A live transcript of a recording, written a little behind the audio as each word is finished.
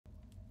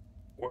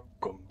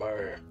Welcome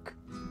back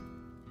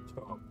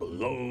to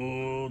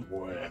Blood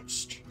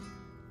West.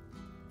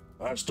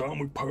 Last time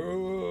we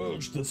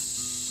purged the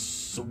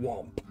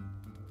swamp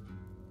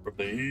from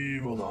the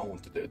evil that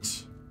haunted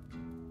it.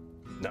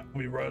 Now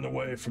we ran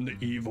away from the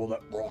evil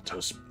that brought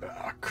us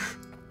back.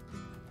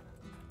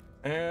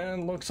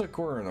 And looks like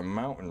we're in a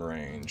mountain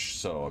range,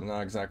 so I'm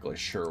not exactly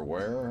sure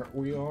where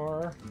we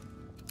are.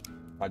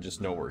 I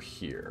just know we're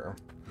here.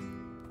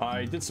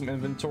 I did some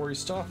inventory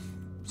stuff,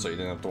 so you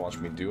didn't have to watch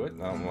me do it.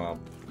 Well,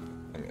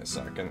 give me a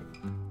second.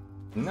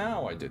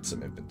 Now I did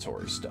some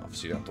inventory stuff,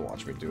 so you don't have to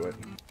watch me do it.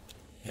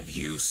 Have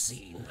you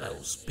seen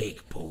those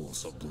big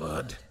pools of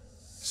blood?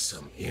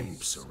 Some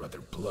imps or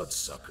other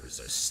bloodsuckers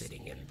are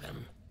sitting in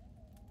them.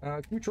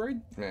 Can we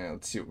trade? Yeah,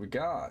 let's see what we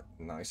got.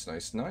 Nice,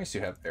 nice, nice.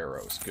 You have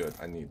arrows. Good,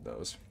 I need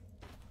those.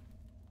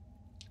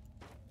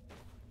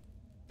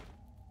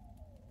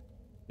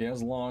 He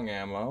has long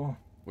ammo,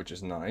 which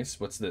is nice.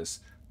 What's this?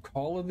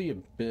 Call of the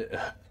Abyss.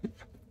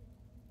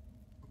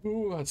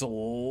 Ooh, that's a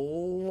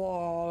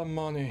lot of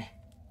money.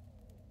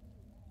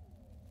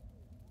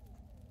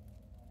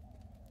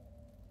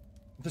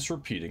 This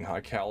repeating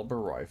high caliber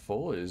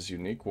rifle is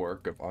unique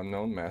work of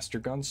unknown master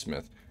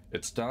gunsmith.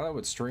 It's dotted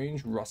with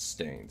strange rust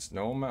stains.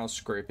 No amount of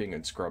scraping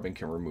and scrubbing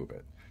can remove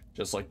it,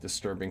 just like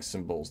disturbing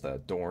symbols that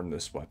adorn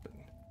this weapon.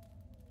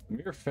 The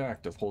mere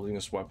fact of holding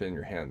this weapon in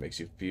your hand makes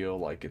you feel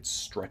like it's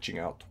stretching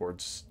out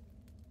towards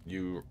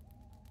you,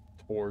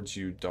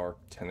 dark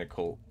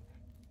tentacles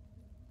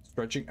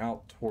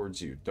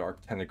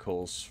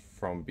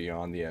from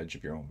beyond the edge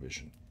of your own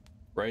vision,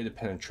 ready to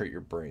penetrate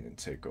your brain and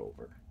take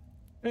over.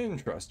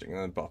 Interesting.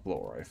 And the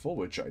buffalo rifle,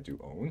 which I do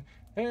own.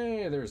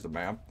 Hey, there's the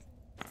map.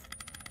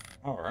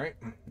 Alright,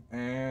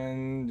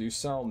 and you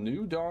sell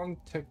new dawn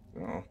tech.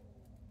 Oh.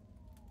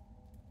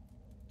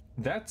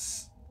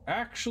 That's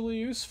actually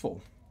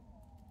useful.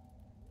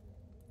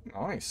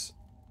 Nice.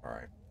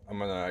 Alright, I'm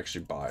gonna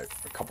actually buy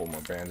a couple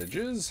more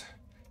bandages.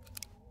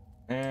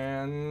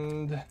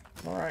 And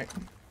alright.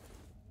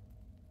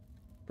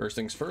 First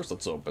things first,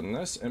 let's open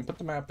this and put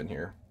the map in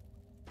here.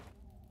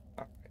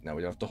 Alright, now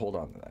we don't have to hold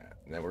on to that.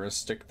 And then we're gonna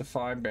stick the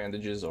 5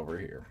 bandages over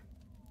here.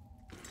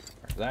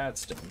 Alright,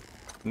 that's done.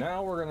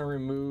 Now we're gonna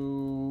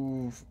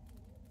remove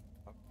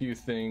a few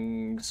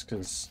things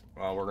because,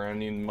 well, we're gonna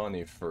need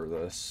money for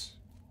this.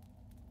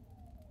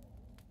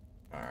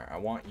 Alright, I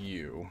want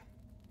you.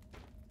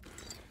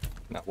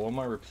 Now, what am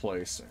I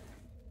replacing?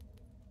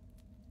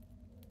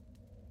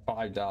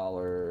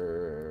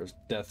 $5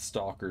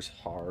 Deathstalker's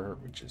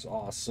heart, which is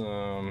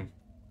awesome.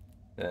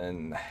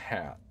 Then the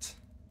hat.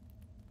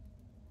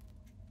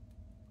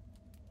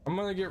 I'm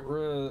gonna get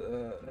rid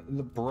of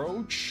the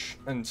brooch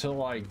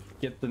until I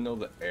get to know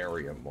the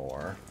area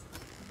more.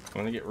 I'm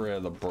gonna get rid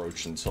of the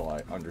brooch until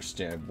I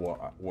understand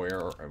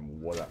where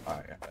and what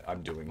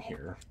I'm doing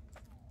here.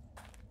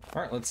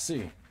 All right, let's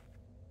see.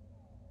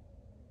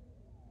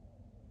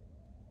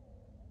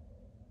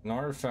 An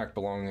artifact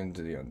belonging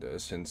to the Undead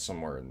is hidden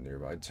somewhere in a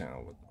nearby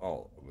town.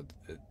 With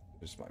it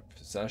is my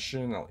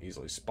possession. I'll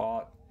easily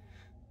spot.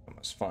 I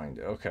must find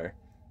it. Okay.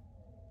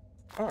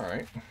 All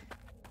right.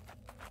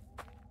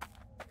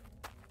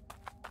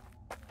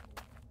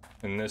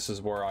 And this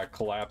is where I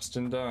collapsed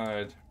and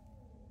died.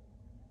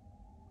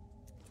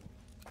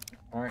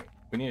 Alright,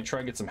 we need to try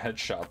and get some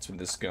headshots with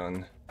this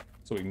gun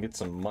so we can get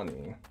some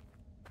money.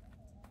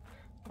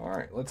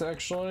 Alright, let's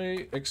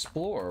actually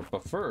explore.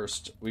 But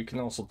first, we can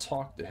also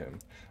talk to him.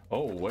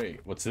 Oh, wait,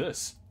 what's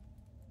this?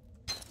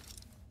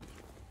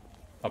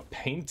 A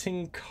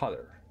painting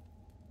cutter.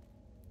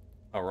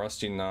 A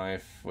rusty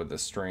knife with a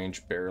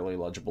strange, barely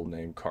legible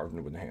name carved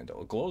into the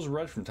handle. It glows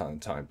red from time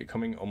to time,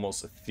 becoming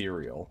almost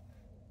ethereal.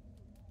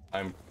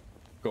 I'm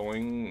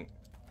going...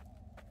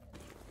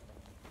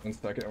 One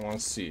second, I want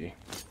to see.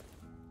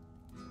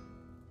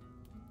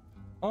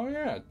 Oh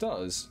yeah, it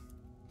does.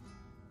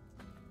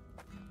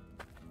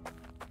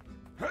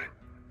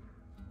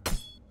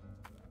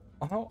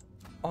 How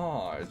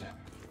odd.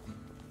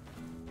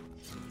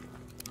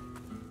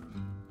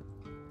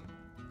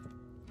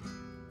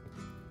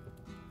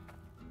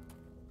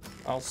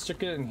 I'll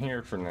stick it in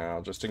here for now,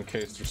 just in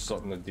case there's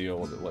something to deal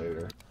with it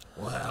later.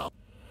 Well,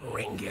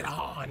 bring it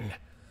on.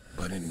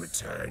 But in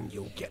return,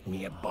 you'll get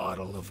me a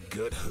bottle of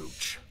good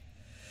hooch.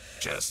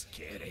 Just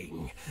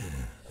kidding.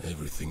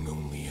 Everything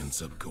only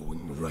ends up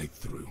going right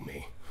through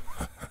me.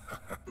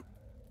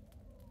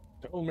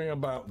 Tell me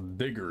about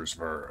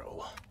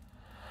Diggersville.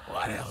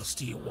 What else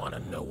do you want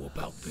to know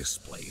about this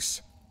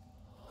place?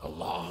 A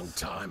long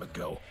time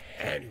ago,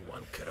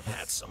 anyone could have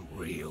had some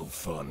real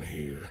fun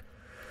here.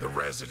 The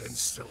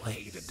residents still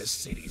hated the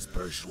city's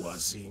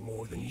bourgeoisie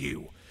more than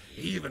you,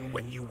 even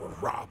when you were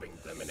robbing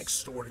them and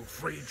extorting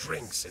free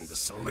drinks in the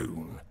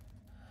saloon.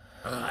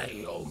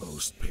 I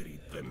almost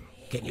pitied them.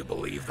 Can you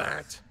believe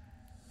that?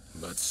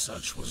 But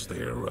such was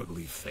their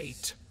ugly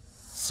fate.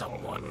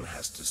 Someone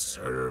has to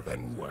serve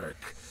and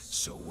work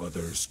so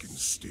others can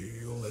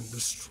steal and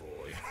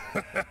destroy.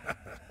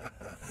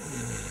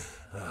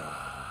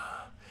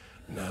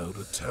 Now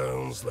the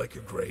town's like a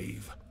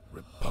grave,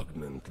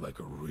 repugnant like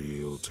a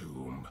real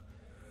tomb.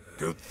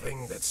 Good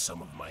thing that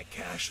some of my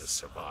cache has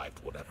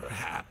survived whatever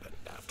happened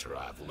after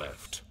I've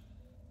left.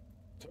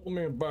 Tell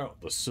me about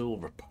the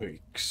Silver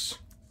Peaks.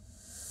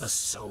 The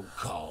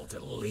so-called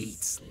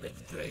elites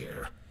lived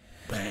there.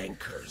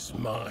 Bankers,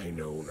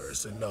 mine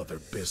owners, and other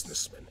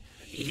businessmen.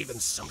 Even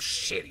some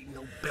shitty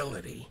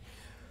nobility.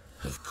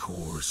 Of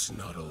course,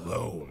 not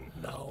alone,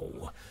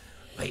 no.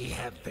 They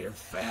had their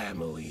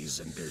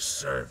families and their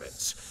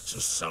servants, so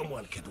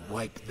someone could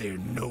wipe their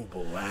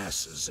noble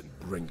asses and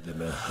bring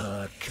them a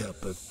hot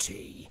cup of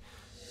tea.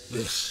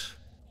 This,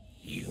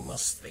 you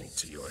must think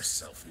to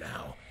yourself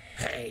now,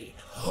 hey,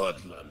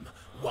 hoodlum,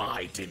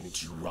 why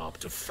didn't you rob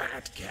the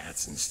fat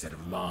cats instead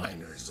of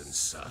miners and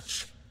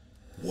such?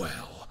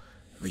 Well,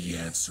 the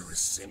answer is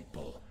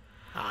simple.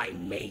 I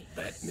made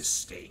that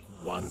mistake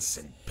once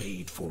and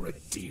paid for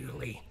it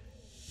dearly.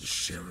 The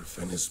sheriff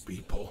and his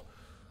people,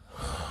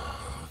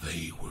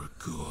 they were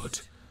good.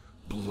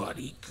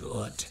 Bloody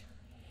good.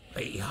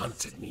 They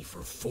hunted me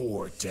for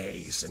 4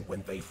 days, and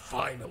when they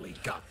finally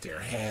got their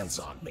hands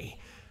on me,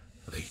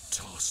 they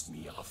tossed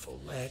me off a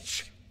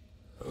ledge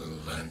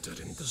and landed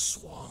in the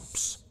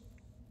swamps.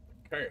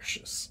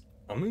 Cassius,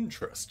 I'm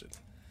interested.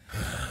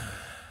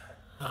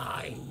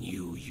 I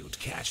knew you'd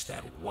catch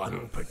that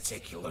one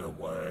particular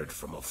word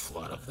from a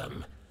flood of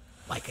them.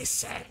 Like I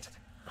said,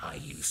 I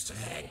used to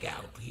hang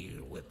out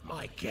here with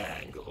my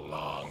gang a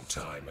long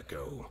time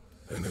ago.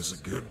 And as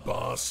a good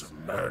boss of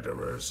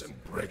murderers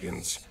and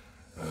brigands,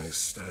 I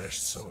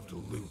stashed some of the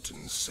loot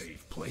in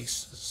safe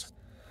places.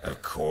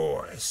 Of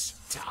course,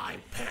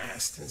 time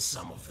passed and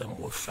some of them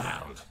were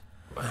found.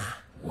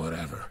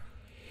 Whatever.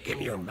 Give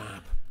me your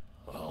map.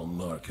 I'll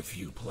mark a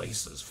few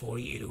places for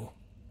you.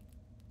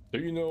 Do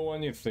you know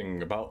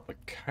anything about the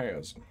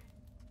chasm?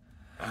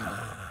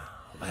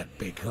 That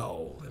big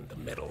hole in the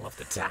middle of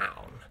the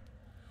town.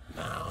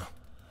 No,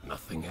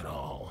 nothing at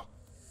all.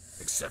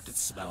 Except it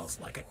smells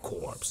like a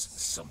corpse and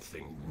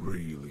something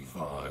really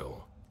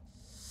vile.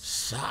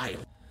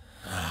 Silent.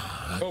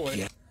 Oh,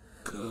 wait.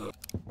 Good.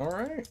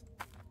 Alright.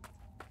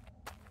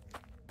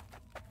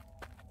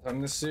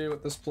 Time to see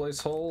what this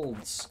place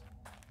holds.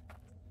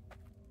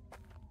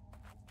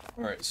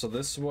 Alright, so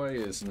this way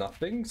is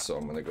nothing, so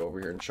I'm gonna go over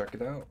here and check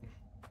it out.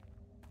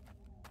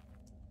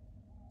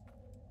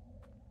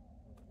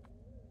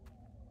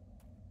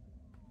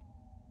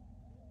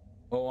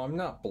 Oh, I'm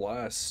not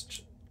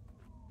blessed.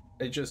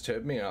 It just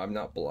hit me, I'm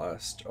not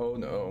blessed. Oh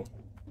no.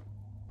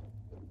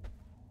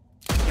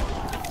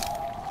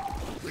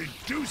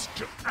 Reduced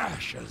to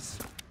ashes.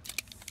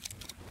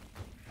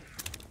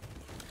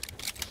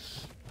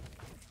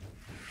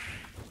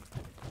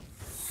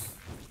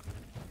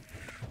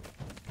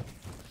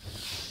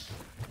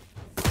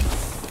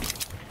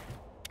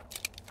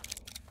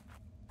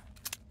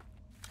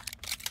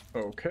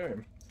 Okay.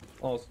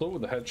 Also,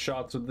 with the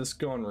headshots with this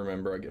gun,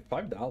 remember, I get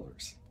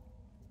 $5.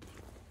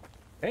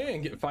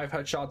 And get 5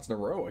 headshots in a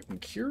row. I can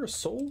cure a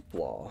soul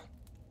flaw.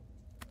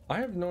 I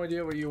have no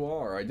idea what you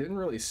are. I didn't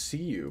really see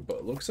you, but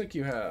it looks like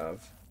you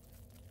have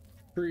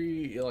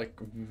 3, like,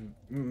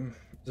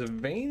 the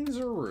veins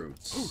or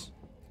roots.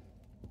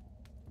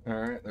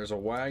 Alright, there's a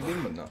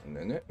wagon, but nothing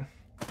in it.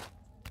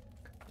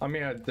 I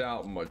mean, I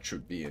doubt much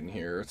would be in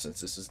here,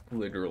 since this is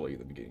literally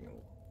the beginning of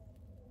the...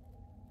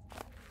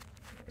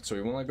 So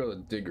we want to go to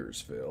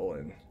Diggersville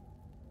and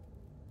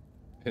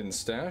hidden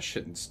stash.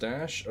 Okay,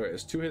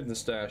 there's 2 hidden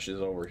stashes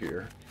over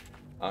here.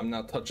 I'm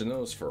not touching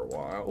those for a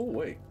while. Oh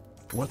wait,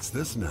 what's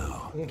this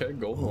now? Okay,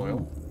 golden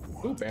oil.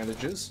 Ooh,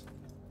 bandages.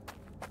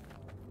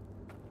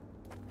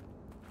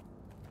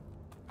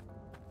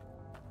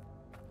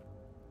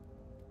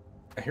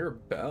 I hear a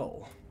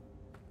bell,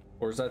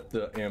 or is that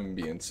the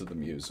ambience of the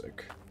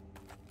music?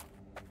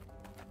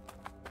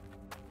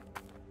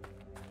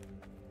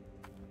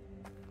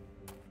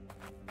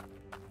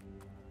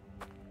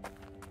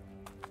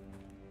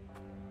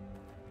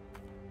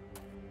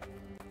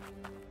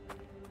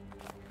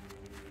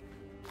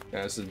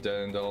 Yeah, this is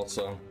dead end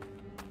also.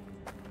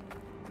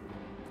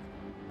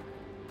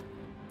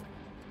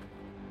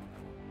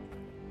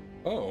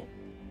 Oh.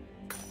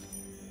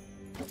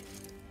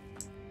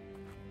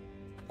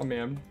 I mean,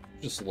 I'm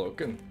just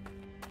looking.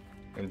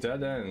 And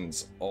dead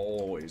ends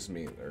always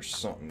mean there's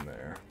something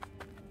there.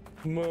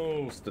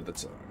 Most of the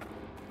time.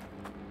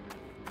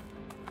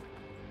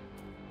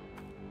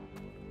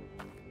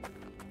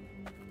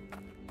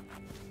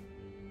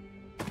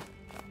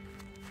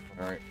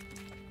 Alright.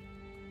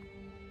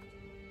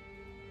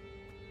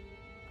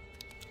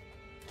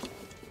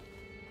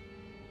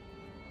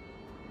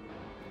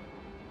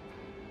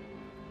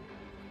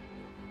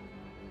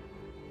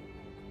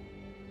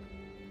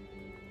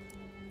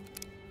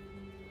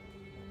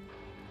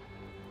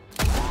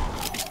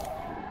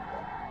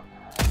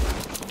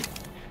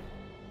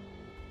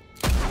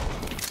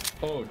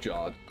 Oh,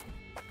 God.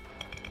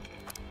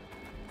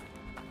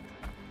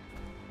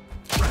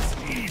 Rest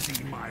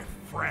easy, my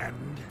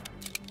friend.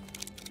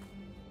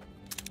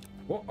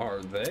 What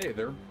are they?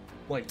 They're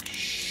like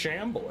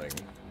shambling.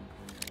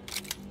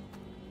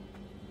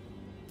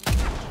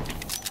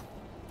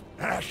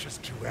 Ashes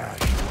to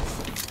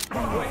ashes.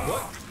 Wait,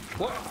 what?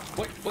 What?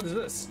 Wait, what is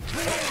this?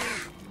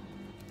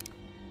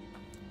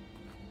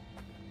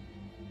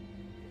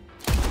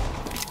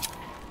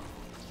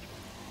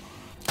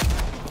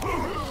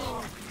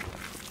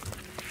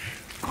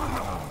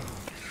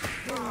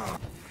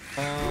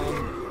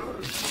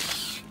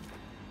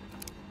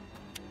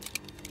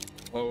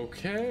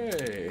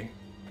 Okay.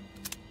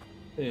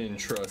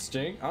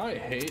 Interesting. I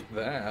hate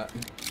that.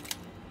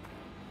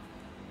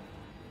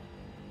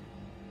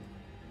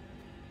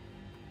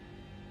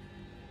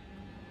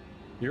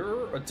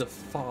 You're a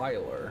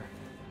defiler.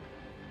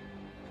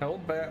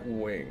 Hellbat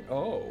wing.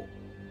 Oh.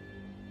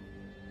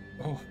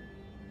 Oh.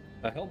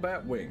 A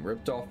hellbat wing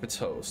ripped off its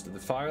host. The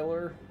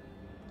defiler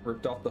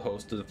ripped off the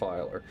host to the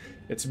defiler.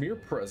 Its mere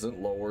presence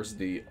lowers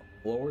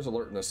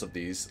alertness of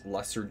these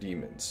lesser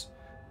demons.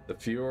 The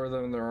fewer of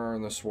them there are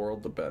in this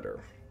world, the better.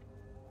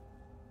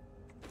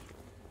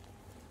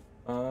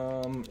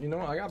 You know,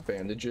 I got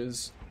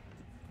bandages.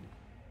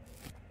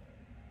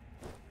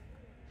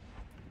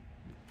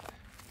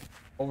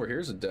 Over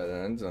here's a dead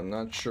end. I'm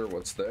not sure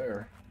what's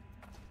there.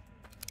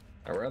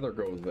 I'd rather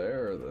go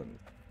there than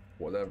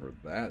whatever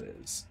that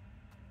is.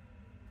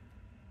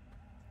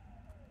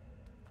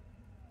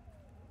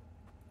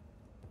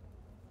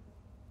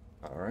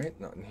 Alright,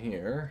 nothing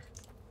here.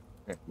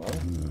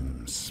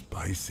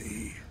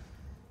 Spicy.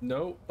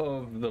 Note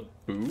of the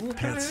boo.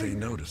 Can't say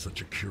no to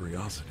such a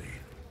curiosity.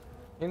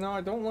 You know,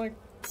 I don't like...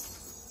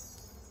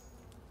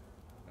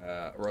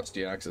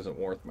 rusty axe isn't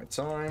worth my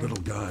time. Little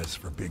guys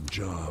for big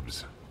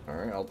jobs.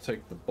 Alright, I'll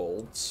take the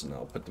bolts and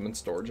I'll put them in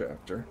storage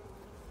after.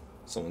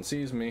 Someone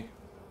sees me.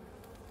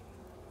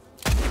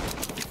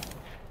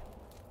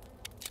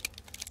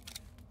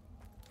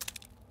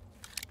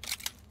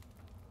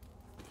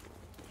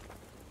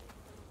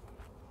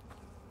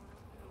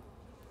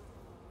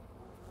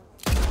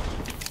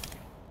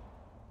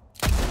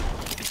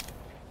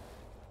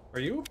 Are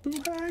you a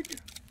boo hag?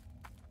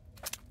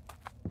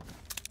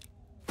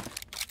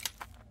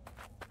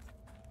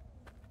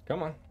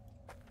 Come on.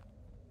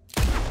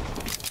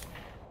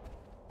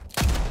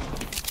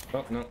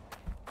 Oh, no.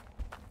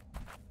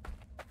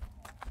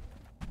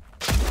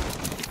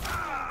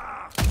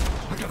 I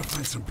gotta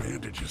find some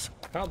bandages.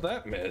 How'd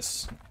that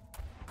miss?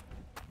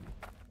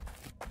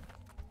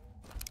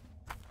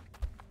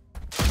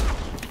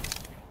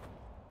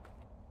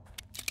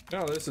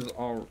 No, this is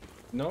all...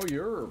 No,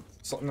 you're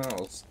something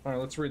else.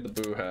 Alright, let's read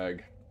the boo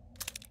hag.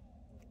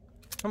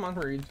 Come on,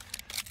 read.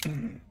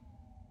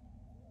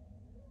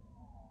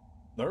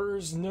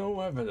 There's no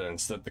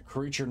evidence that the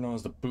creature known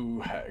as the boo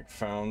hag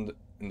found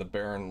in the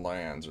barren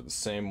lands are the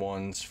same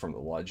ones from the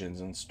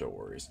legends and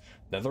stories.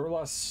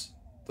 Nevertheless,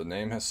 the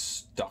name has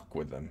stuck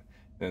with them,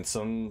 and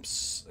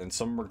in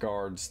some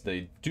regards,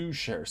 they do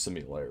share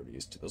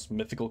similarities to those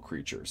mythical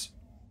creatures.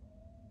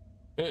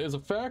 It is a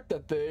fact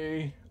that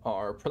they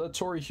are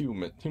predatory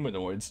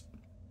humanoids,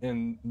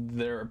 and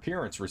their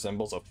appearance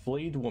resembles a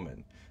flayed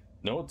woman.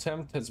 No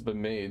attempt has been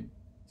made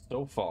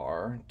so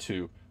far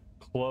to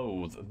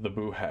clothe the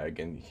boo hag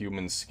in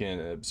human skin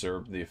and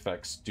observe the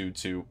effects due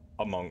to,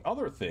 among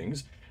other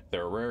things,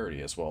 their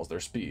rarity as well as their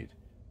speed,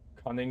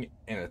 cunning,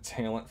 and a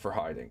talent for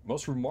hiding.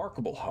 Most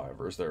remarkable,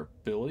 however, is their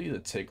ability to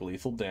take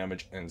lethal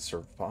damage and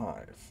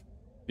survive.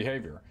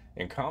 Behavior.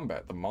 In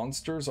combat, the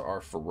monsters are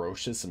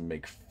ferocious and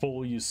make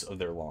full use of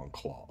their long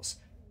claws.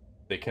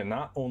 They can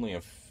not only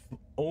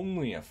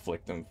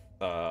inflict them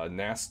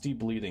nasty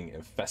bleeding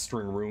and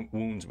festering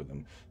wounds with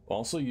them, but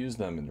also use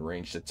them in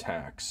ranged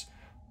attacks.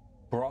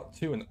 Brought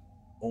to an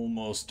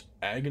almost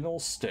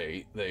agonal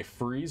state, they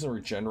freeze and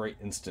regenerate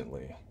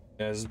instantly.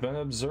 It has been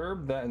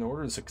observed that in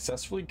order to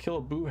successfully kill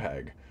a boo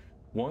hag,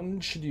 one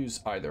should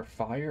use either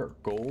fire or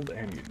gold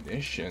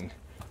ammunition.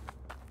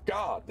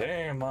 God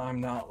damn,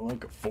 I'm not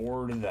looking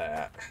forward to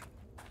that.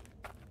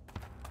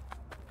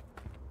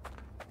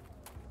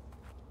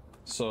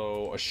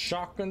 So, a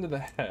shotgun to the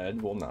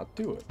head will not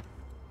do it.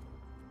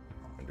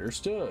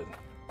 Understood.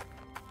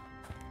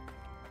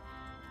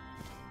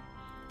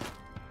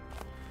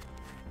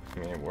 I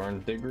mean, we're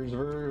in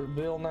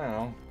Diggersville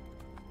now.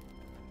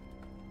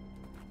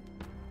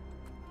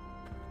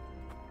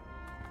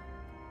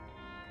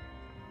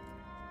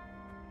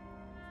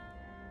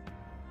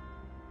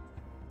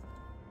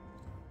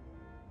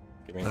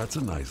 That's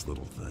a nice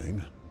little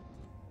thing.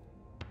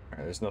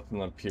 Alright, there's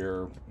nothing up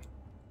here.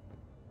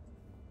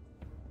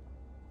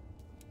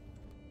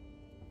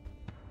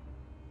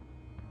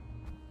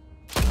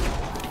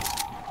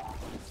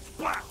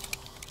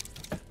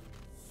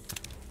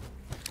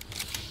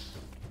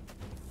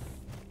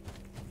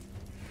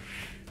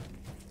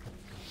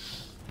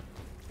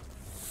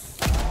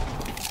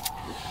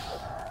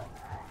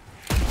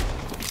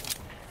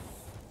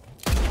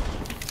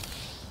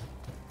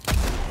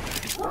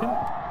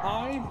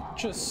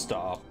 Just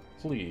stop,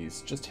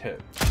 please. Just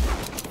hit.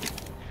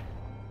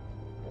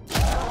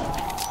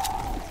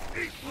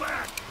 Eat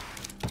black.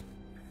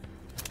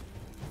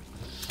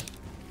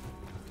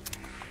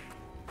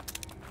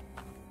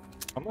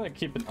 I'm gonna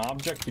keep an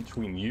object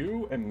between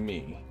you and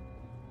me.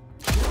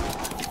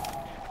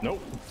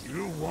 Nope.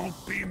 You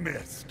won't be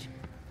missed.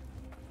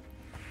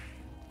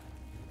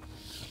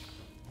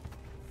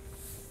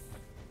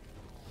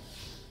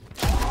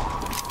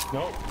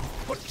 Nope.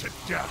 Put to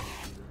death.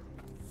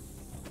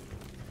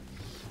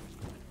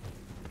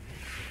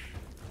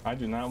 I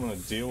do not want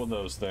to deal with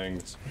those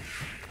things.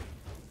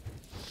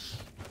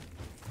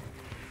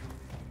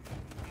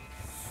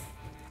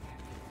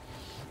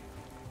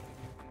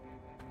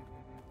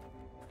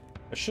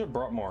 I should have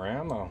brought more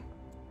ammo.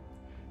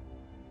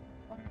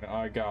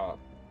 I got,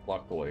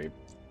 luckily,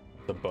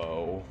 the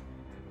bow.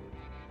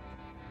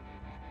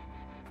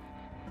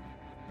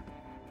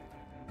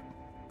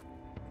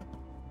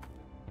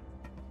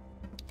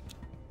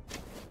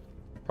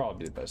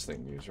 Probably the best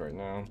thing to use right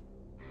now.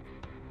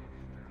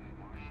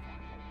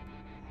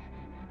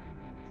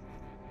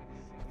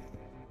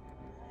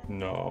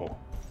 No.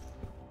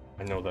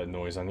 I know that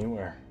noise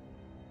anywhere.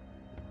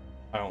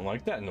 I don't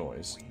like that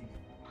noise.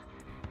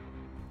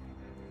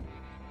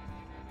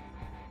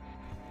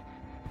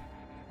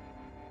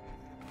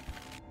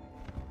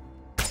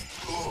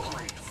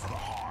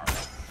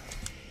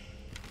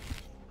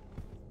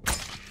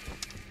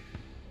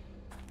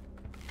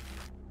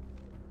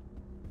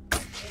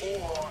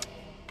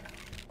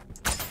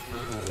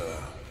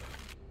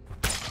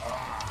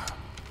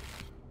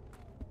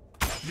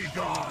 Be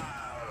gone.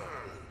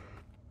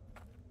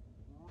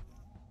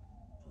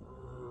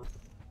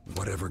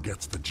 Whatever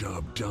gets the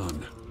job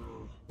done.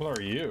 What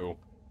are you?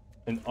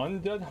 An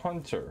undead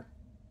hunter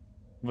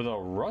with a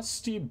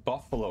rusty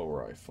buffalo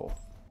rifle.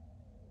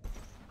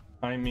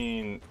 I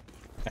mean,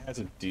 it has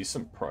a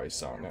decent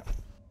price on it.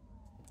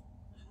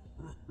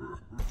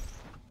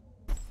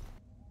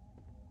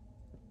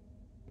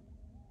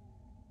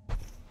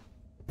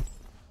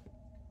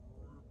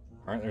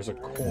 Alright, there's a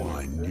coin.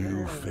 My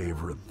new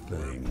favorite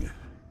thing.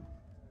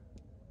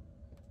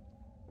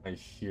 I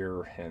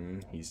hear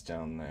him. He's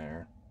down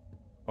there.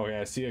 Okay,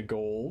 I see a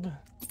gold.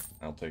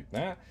 I'll take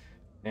that.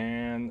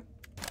 And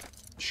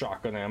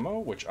shotgun ammo,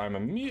 which I'm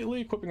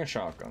immediately equipping a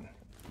shotgun.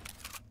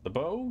 The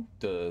bow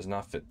does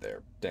not fit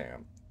there.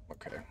 Damn.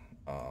 Okay.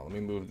 Let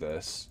me move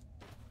this.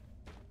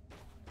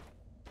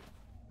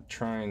 I'm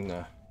trying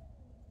to...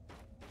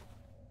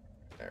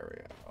 There we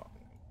go.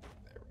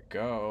 There we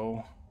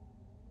go.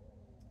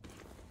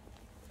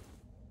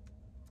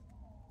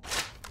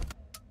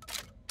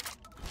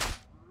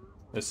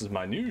 This is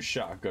my new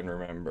shotgun,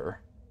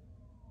 remember?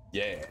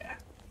 Yeah.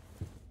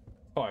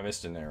 Oh, I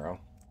missed an arrow.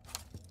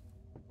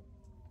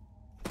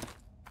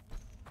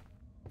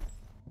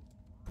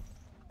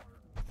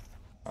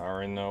 I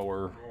already know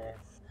we're...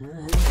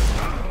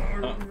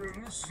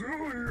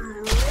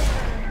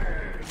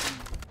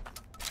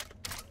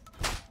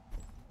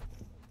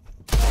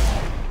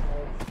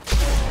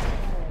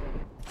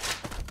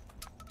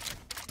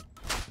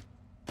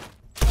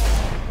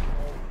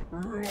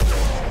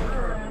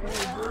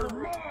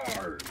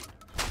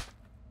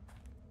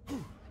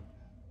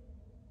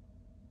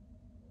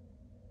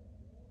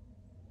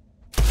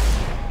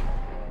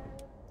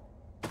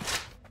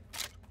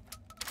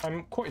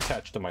 I'm quite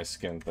attached to my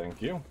skin,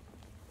 thank you.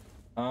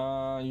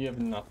 You have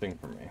nothing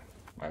for me.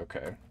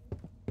 Okay.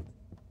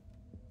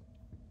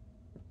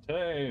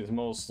 Today is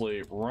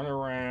mostly run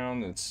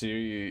around and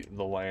see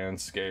the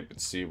landscape and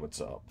see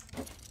what's up.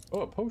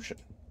 Oh, a potion.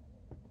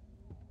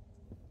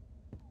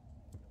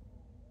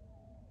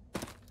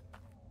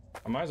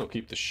 I might as well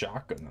keep the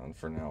shotgun on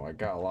for now. I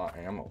got a lot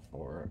of ammo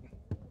for it.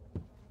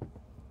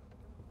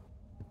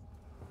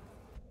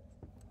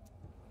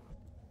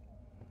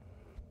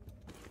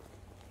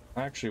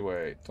 Actually,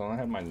 wait. Don't I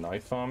have my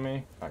knife on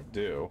me? I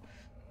do.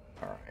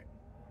 Alright.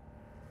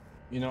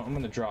 You know, I'm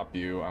gonna drop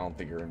you. I don't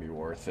think you're gonna be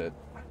worth it.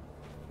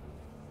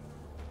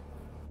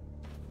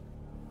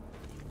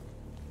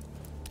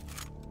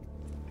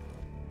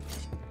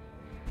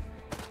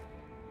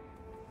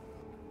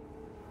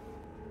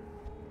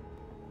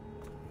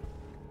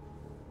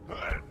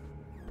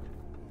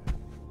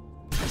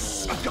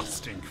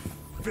 Disgusting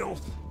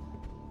filth.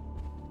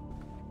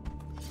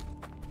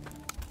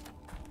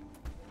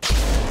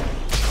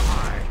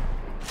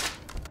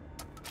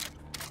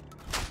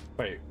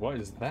 Wait, what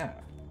is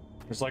that?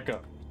 There's like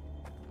a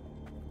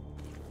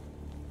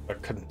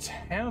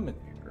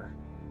contaminator.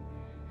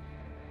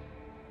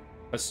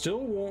 A still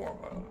warm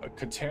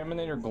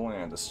contaminator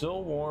gland. A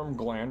still warm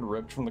gland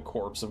ripped from the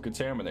corpse of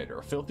contaminator.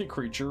 A filthy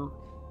creature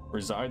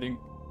residing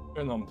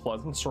in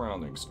unpleasant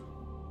surroundings.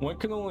 One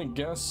can only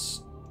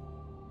guess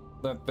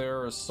that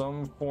there is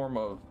some form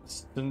of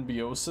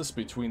symbiosis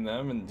between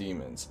them and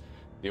demons.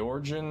 The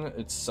organ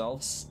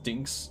itself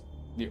stinks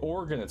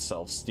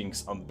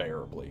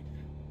unbearably,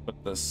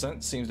 but the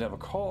scent seems to have a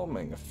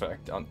calming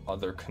effect on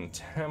other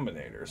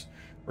contaminators.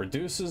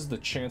 Reduces the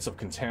chance of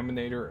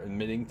contaminator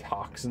emitting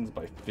toxins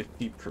by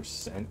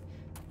 50%.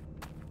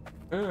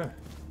 Ugh.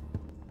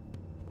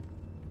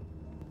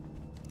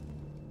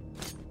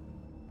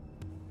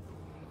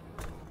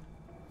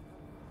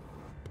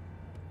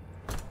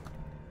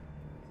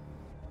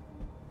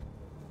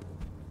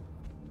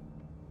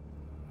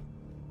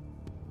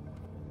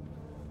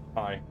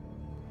 Hi.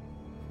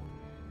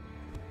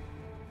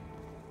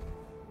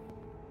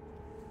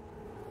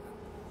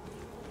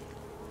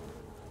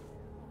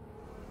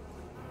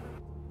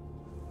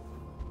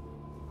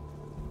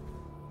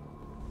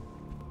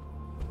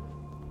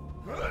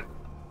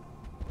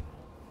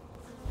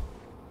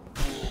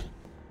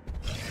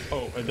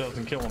 it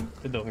doesn't kill him.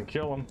 It doesn't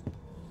kill him.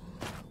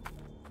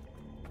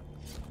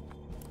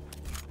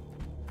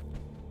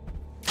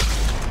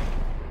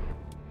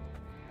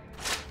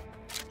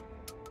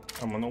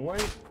 I'm gonna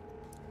wait.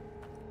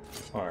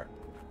 All right.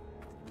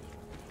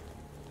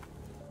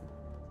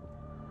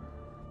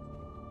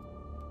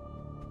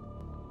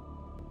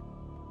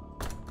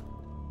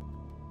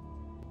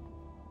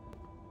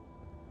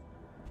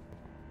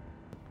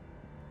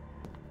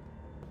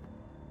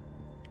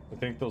 I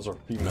think those are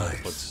female Nice.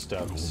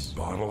 footsteps.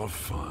 Little bottle of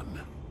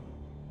fun.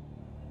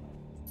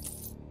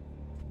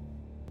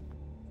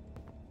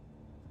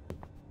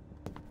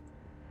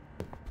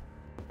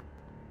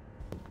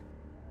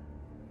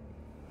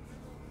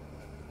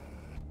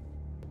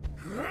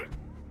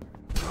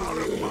 Out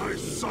of my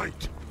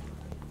sight.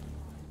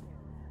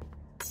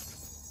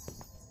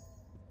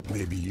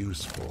 May be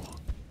useful.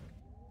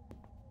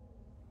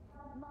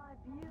 My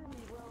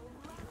beauty will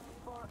last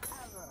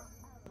forever.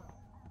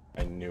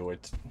 I knew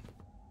it.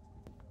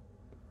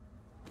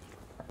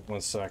 1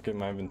 second,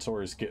 my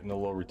inventory is getting a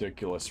little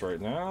ridiculous right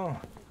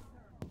now.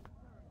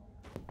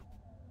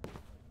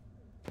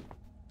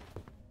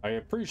 I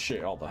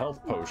appreciate all the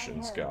health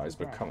potions, guys,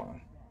 but come on.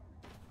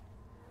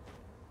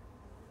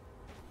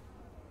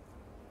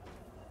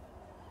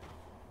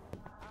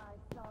 I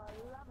saw a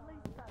lovely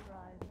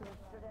sunrise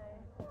yesterday.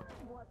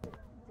 Was it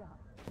done?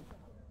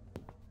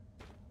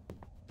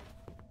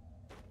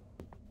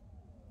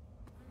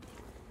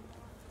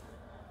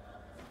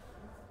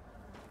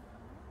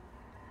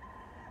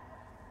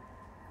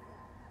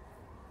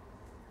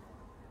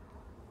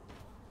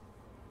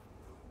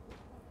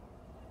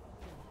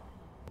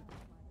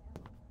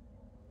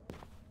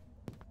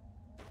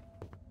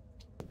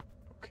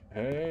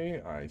 Okay,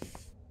 I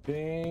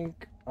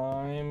think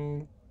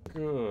I'm The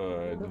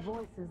good.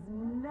 voices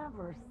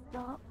never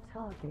stop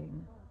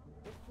talking.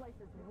 This place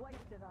is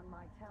wasted on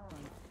my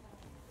talent.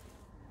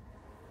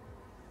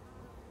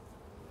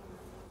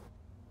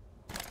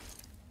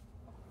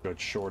 Good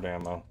short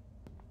ammo.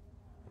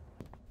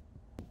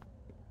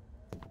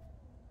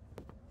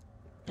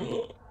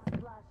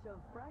 Flash of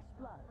fresh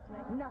blood.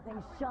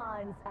 Nothing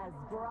shines as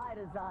bright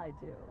as I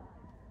do.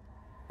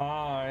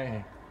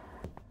 Hi.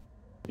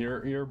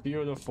 You're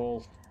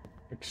beautiful.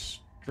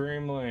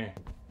 Extremely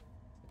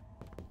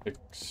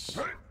beautiful.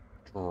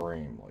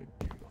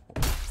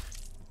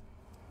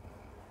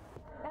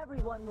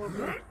 Everyone will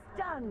be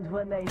stunned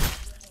when they.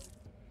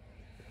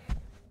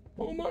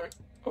 Oh my.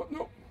 Oh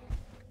no.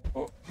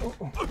 Oh, oh,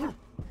 oh.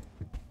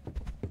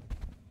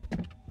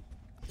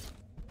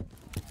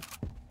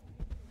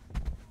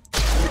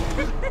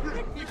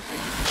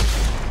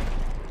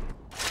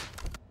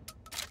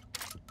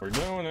 We're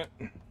doing it.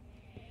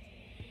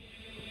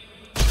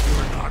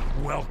 You're not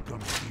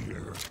welcome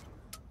here.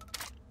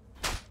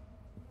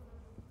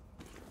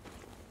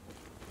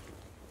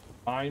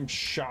 I'm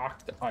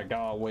shocked I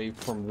got away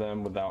from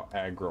them without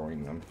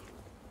aggroing them.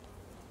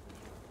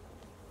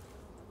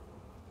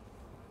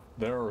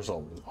 There's a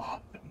lot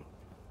of them.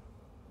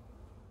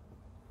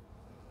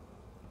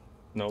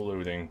 No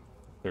looting.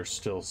 There's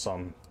still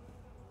some.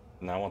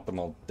 And I want them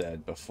all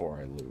dead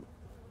before I loot.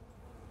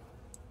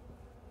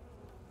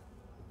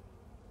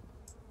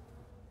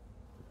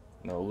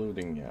 No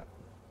looting yet.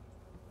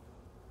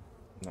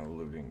 No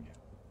looting yet.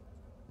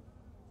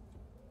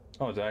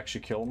 Oh, did I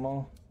actually kill them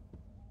all?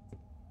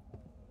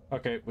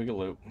 Okay, we can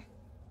loot.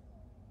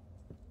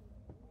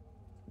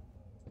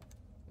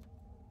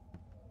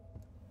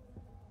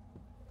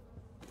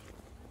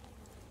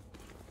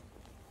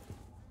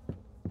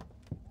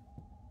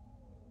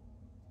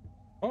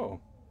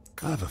 Oh.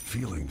 I have a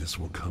feeling this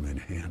will come in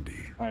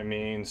handy. I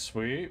mean,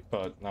 sweet,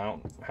 but I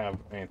don't have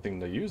anything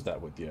to use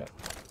that with yet.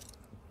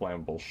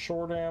 Flammable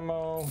short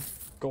ammo,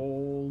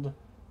 gold.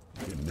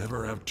 You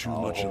never have too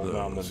I'll much of hold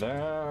on to those.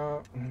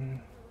 that.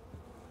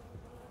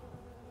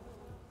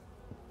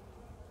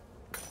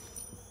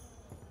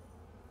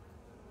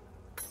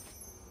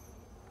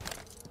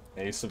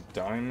 Ace of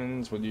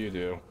diamonds, what do you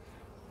do?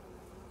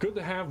 Good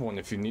to have one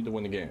if you need to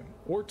win the game.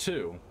 Or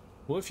two.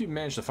 Well, if you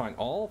manage to find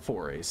all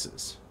 4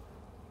 aces.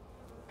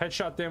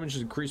 Headshot damage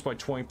is increased by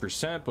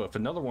 20%, but if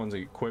another one's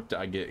equipped,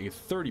 I get a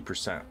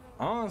 30%.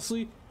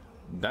 Honestly,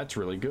 that's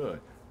really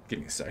good. Give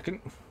me a second.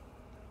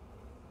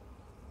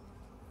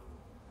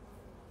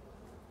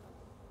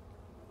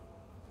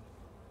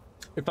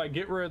 If I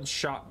get rid of the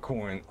shot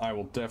coin, I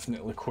will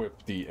definitely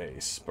equip the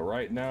ace. But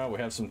right now, we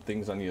have some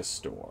things I need to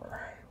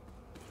store.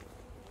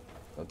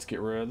 Let's get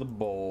rid of the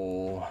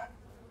bowl.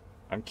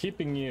 I'm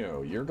keeping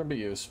you. You're gonna be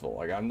useful.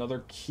 I got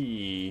another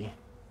key.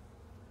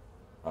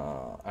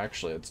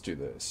 Actually, let's do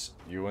this.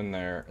 You in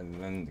there,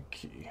 and then the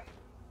key.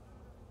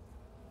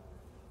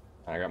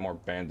 I got more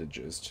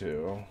bandages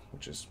too,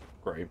 which is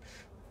great.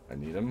 I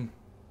need them.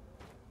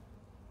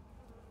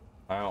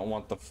 I don't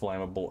want the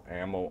flammable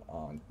ammo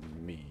on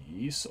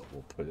me, so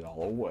we'll put it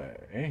all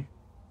away.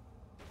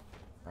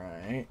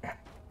 Right.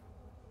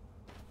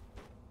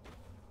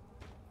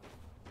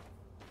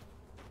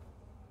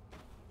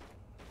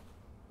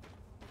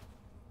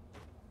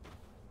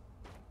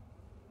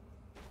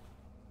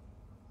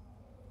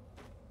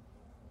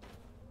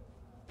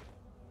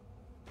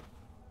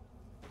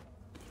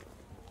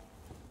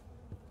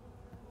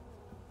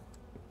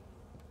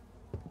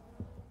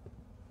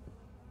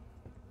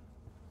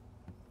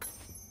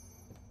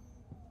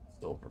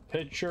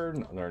 pitcher,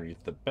 not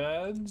underneath the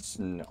beds.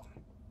 No.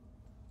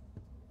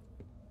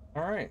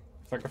 Alright.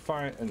 If I could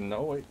find...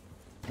 No, wait.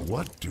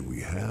 What do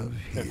we have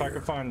here? If I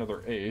could find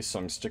another ace,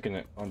 I'm sticking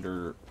it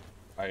under...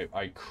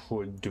 I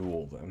could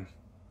duel them.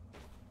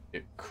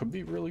 It could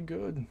be really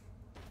good.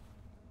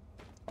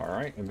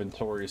 Alright,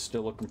 inventory is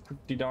still looking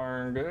pretty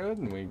darn good,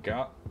 and we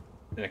got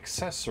an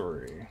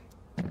accessory.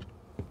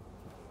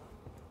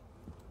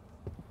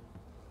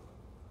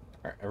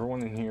 Alright,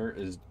 everyone in here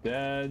is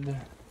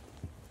dead.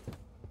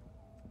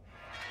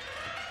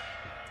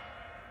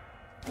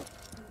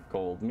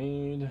 Gold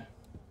mead.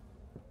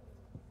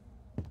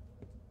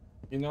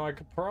 You know, I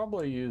could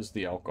probably use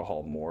the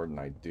alcohol more than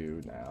I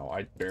do now.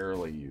 I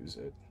barely use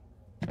it.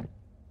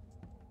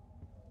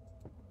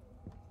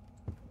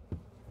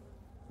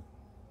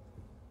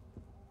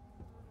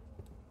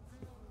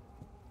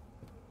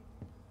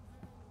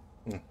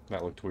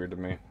 That looked weird to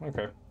me.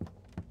 Okay.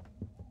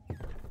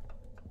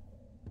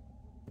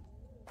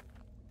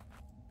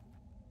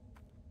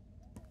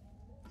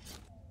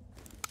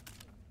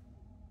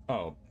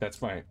 Oh, that's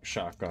my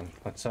shotgun.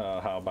 Let's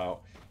how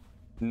about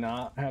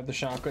not have the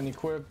shotgun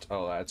equipped?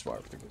 Oh, that's why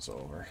everything is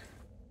over.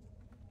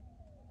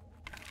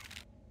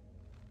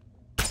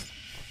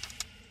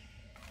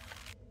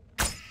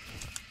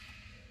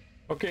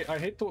 Okay, I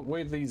hate the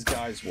way these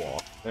guys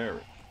walk. There.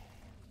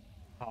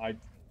 I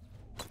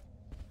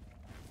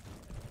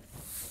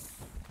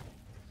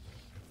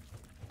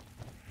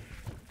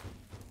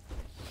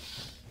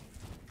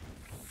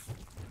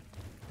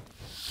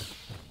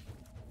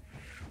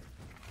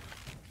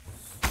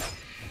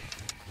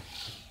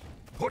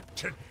Put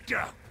to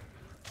death!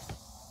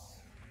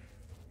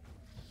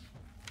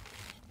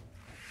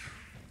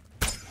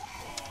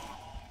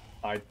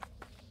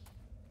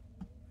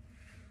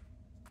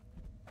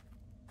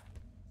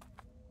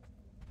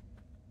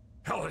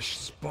 Hellish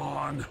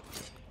spawn!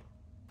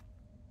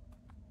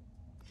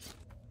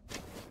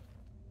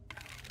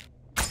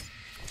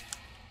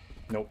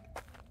 Nope.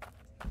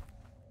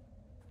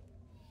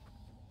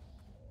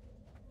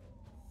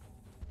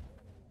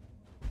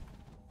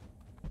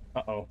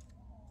 Uh-oh.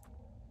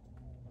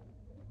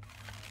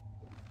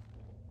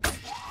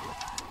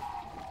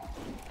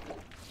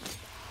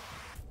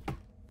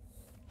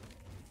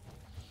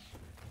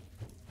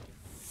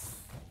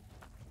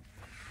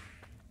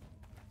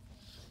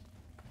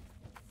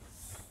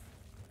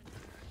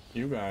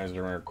 You guys are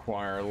gonna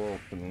require a little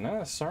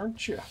finesse,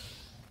 aren't you?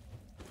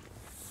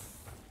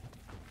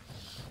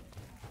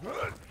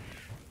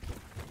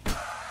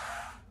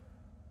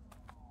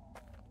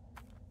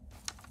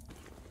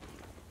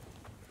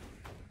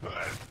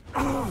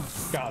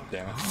 God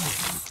damn it.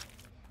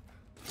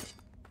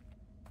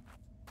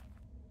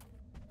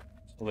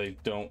 So they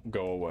don't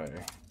go away.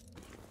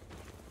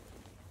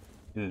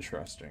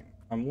 Interesting.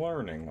 I'm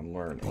learning, I'm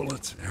learning.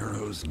 Bullets and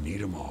arrows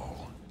need 'em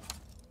all.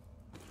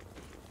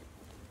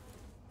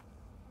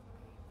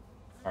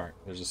 Alright,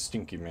 there's a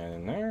stinky man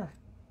in there.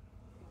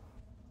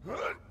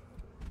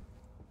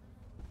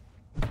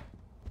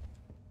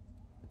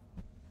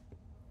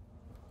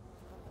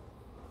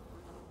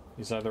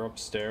 He's either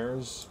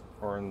upstairs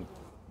or in...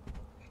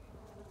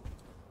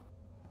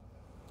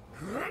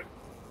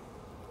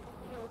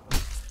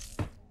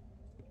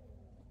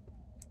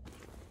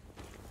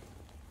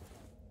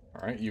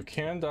 Alright, you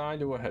can die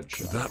to a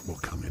headshot. That will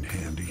come in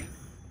handy.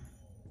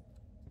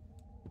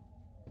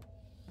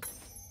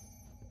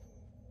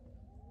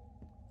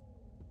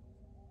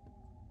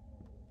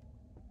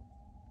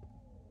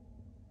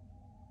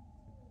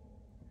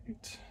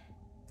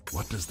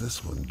 What does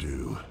this one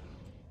do?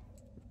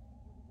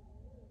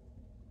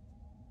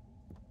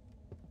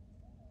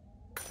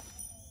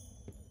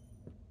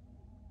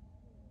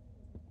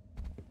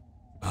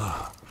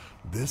 Ah,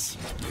 this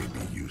may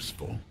be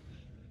useful.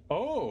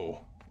 Oh!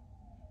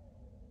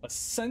 A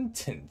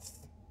sentence.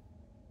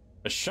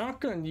 A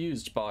shotgun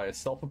used by a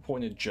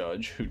self-appointed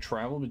judge who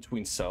traveled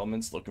between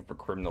settlements looking for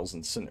criminals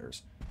and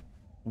sinners.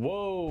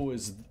 Woe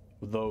is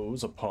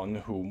those upon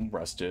whom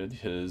rested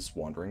his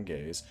wandering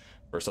gaze,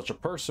 for such a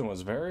person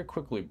was very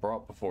quickly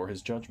brought before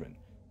his judgment.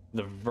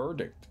 The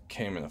verdict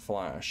came in a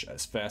flash,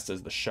 as fast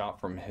as the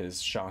shot from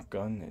his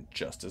shotgun, and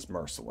just as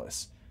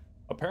merciless.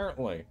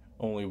 Apparently,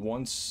 only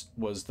once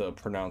was the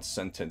pronounced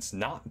sentence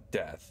not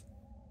death,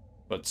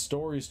 but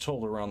stories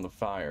told around the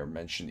fire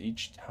mentioned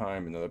each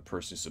time another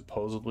person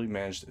supposedly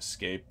managed to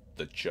escape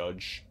the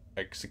judge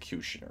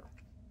executioner.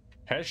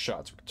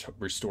 Headshots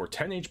restore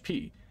 10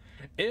 HP.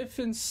 If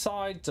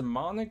inside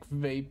demonic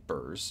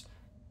vapors,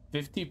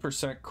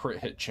 50% crit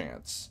hit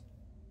chance.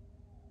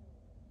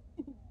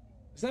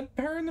 Is that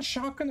better than the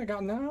shotgun I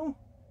got now?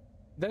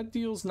 That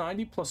deals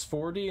 90 plus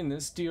 40, and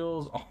this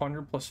deals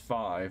 100 plus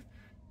 5.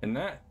 And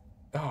that,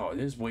 oh, it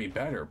is way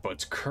better, but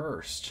it's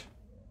cursed.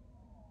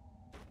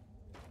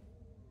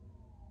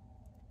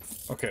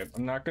 Okay,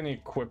 I'm not gonna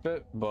equip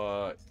it,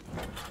 but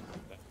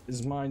that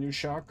is my new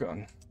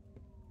shotgun.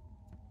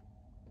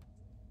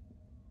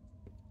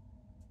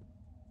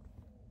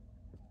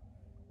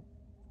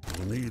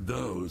 We'll need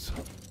those.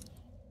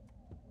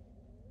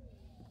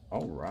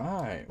 All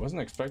right,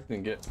 wasn't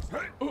expecting to get.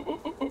 Ooh, ooh,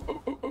 ooh,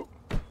 ooh, ooh, ooh.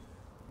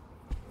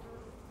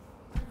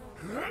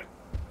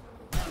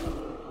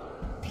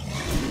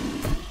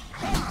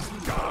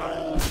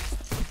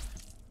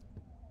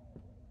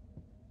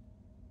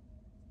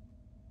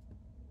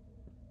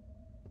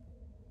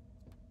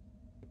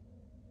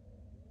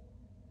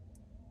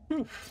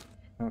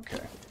 Whew.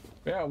 Okay.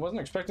 Yeah, I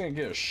wasn't expecting to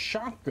get a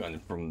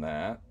shotgun from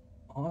that.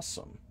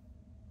 Awesome.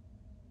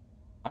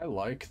 I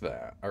like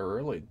that. I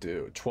really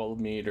do. 12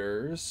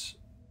 meters,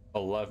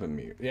 11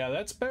 meters. Yeah,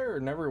 that's better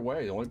in every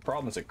way. The only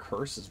problem is it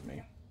curses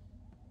me.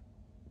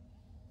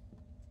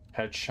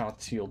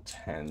 Headshots heal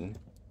 10.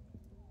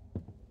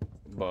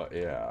 But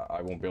yeah,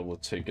 I won't be able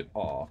to take it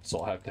off, so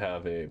I'll have to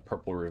have a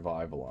purple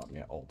revival on me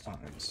at all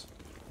times.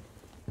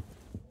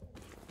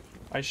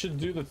 I should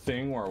do the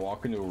thing where I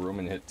walk into a room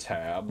and hit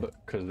tab,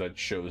 because that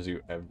shows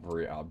you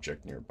every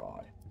object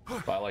nearby.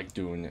 But I like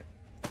doing it.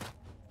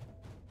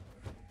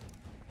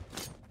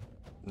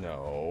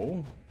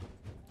 No.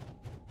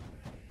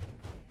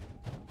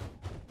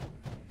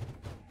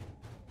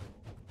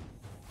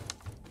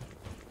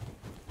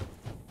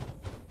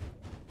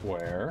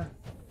 Where?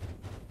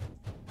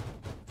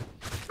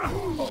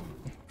 Oh.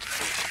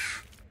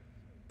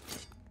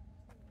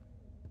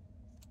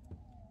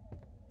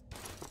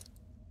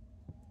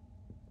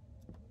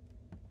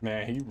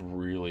 Man, he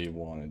really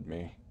wanted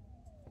me.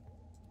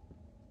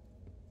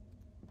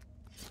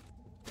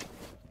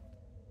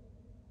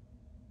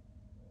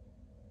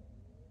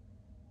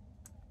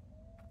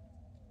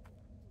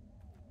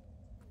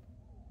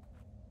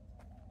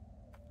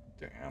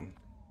 Damn.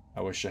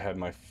 I wish I had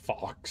my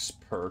fox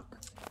perk.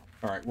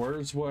 Alright,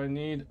 where's what I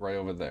need? Right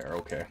over there,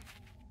 okay.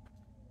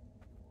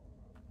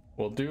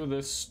 We'll do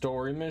this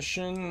story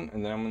mission,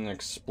 and then I'm gonna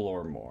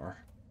explore more.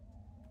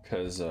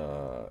 Cause,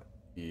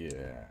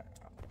 yeah.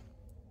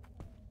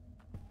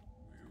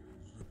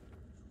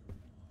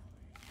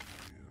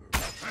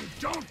 And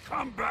don't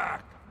come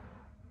back!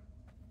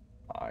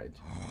 Hide.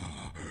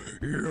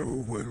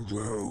 You will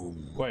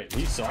roam. Wait,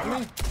 he saw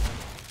me?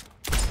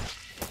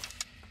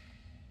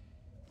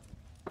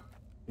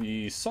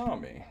 He saw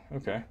me.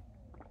 Okay.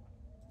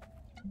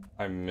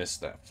 I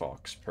missed that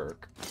fox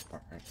perk.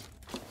 Alright.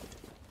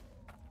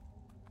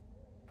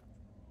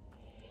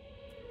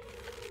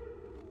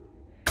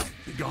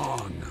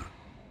 Gone.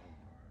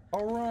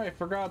 Alright,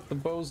 forgot the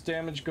bow's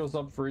damage goes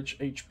up for each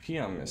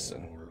HP I'm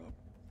missing.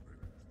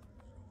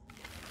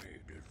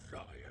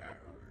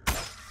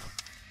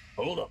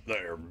 Hold up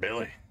there,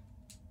 Billy.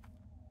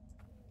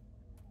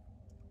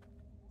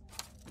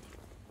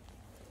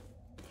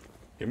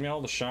 Give me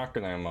all the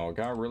shotgun ammo. I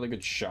got a really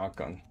good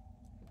shotgun.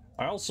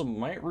 I also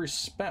might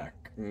respec,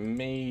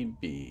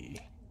 maybe.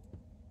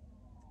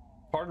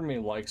 Part of me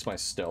likes my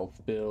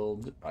stealth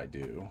build. I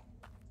do.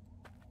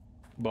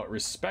 But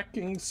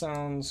respecking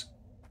sounds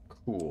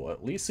cool.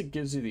 At least it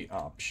gives you the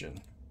option.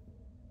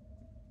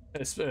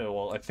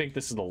 Well, I think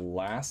this is the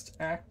last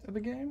act of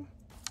the game.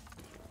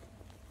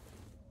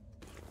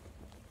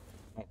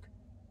 Okay.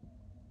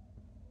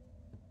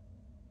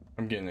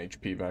 I'm getting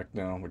HP back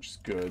now, which is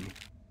good.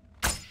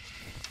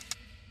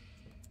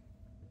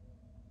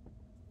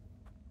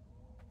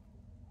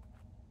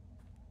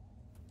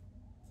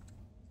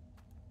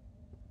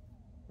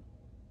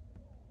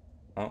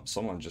 Oh,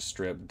 someone just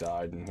straight up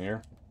died in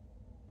here.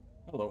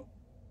 Hello.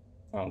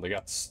 Oh, they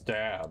got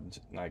stabbed,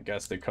 and I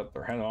guess they cut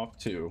their head off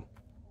too.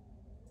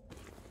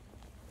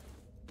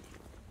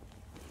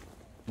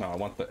 No, I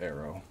want the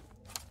arrow.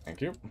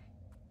 Thank you.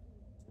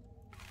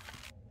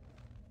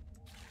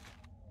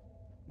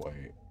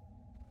 Wait.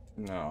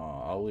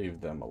 No, I'll leave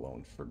them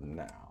alone for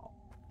now.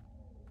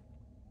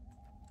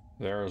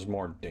 There's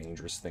more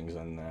dangerous things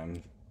than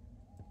them.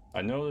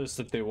 I noticed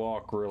that they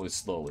walk really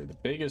slowly. The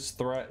biggest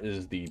threat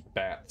is the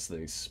bats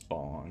they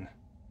spawn.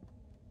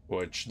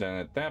 Which then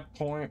at that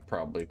point,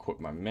 probably equip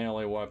my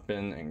melee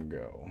weapon and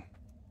go.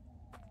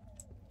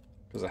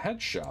 Because a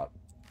headshot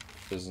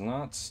does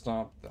not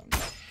stop them.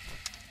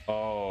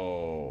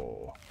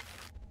 Oh.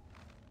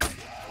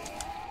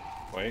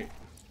 Wait.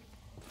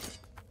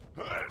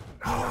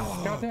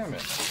 God damn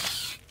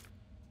it.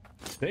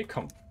 They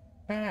come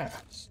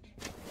fast.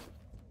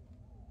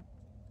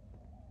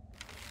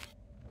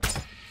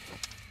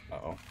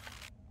 Uh-oh.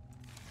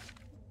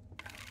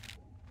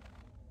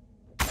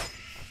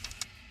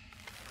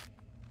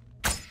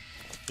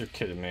 You're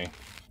kidding me.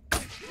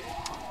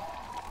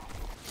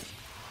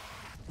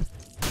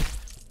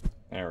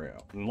 There we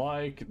go.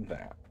 Like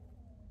that.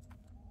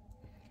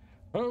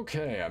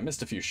 Okay, I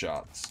missed a few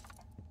shots.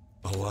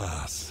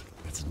 Alas,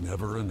 it's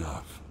never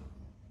enough.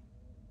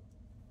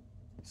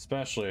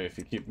 Especially if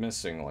you keep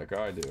missing like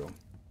I do.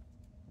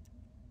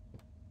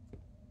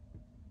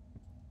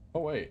 Oh,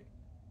 wait.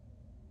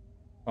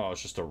 Oh,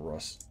 it's just a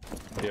rust.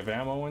 Do you have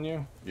ammo on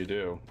you? You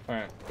do.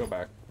 Alright, go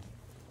back.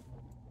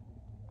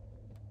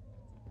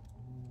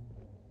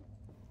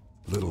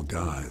 Little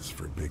guys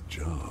for big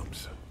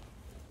jobs.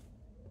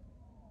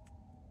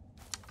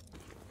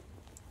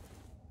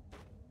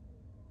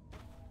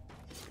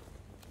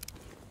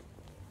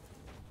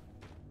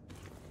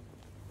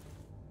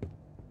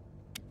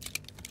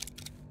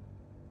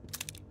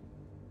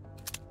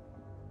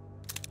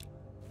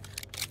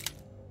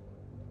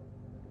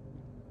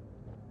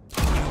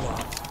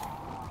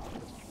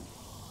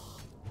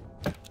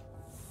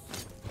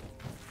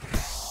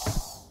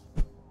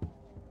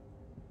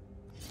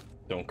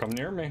 Don't come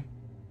near me.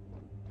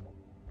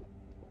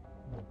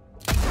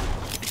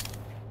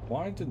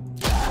 Why did...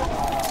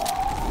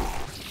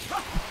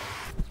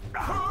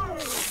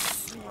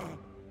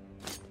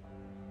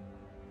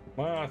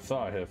 Well, I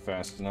thought I hit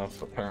fast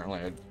enough. Apparently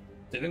I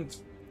didn't.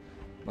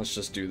 Let's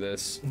just do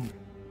this.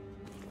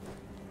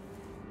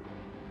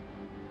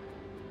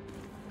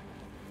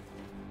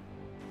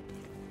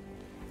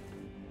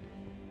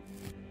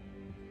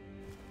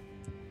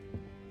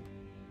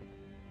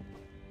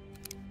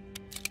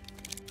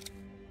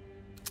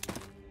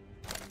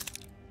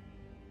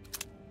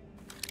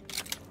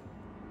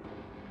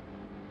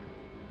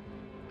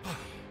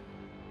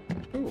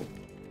 Ooh.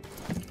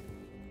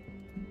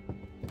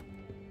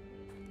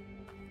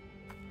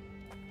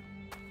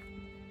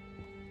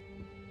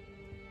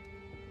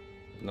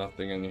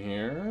 Nothing in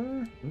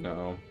here?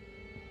 No.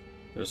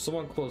 There's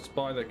someone close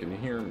by that can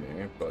hear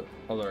me, but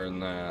other than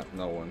that,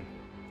 no one.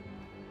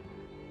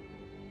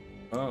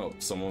 Oh,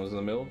 someone was in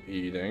the middle of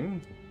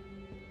eating.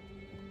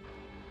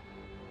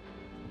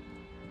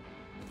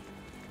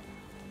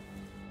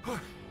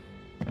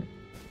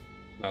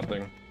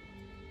 Nothing.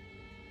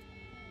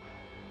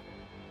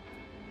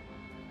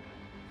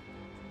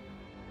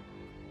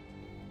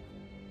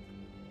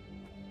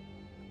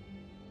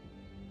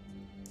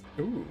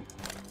 Ooh.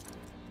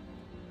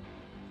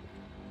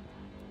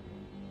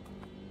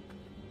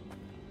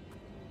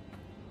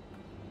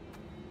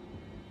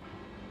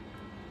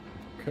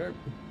 Okay.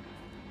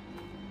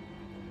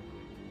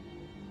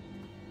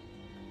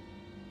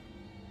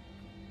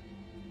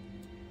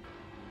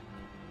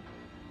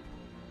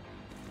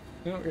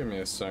 You know, give me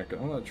a second.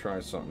 I'm gonna try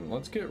something.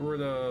 Let's get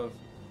rid of...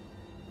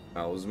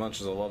 Oh, as much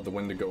as I love the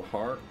Wendigo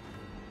heart,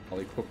 I'll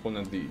equip one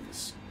of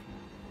these.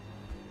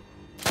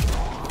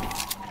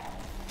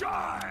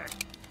 Die!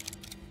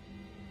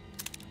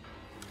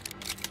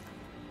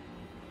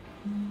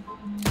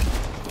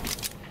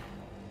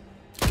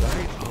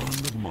 Right on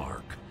the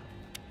mark.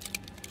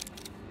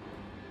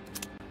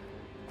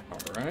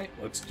 Alright,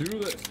 let's do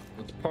this.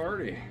 Let's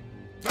party.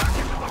 Back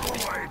into the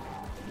void!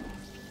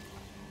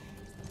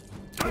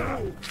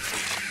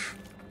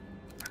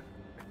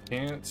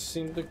 Can't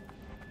seem to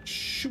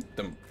shoot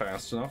them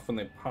fast enough when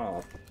they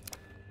pop.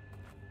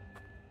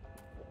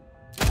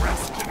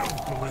 Rest in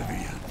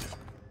oblivion.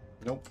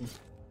 Nope.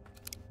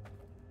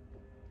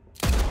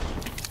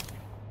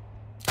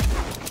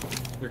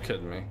 You're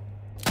kidding me.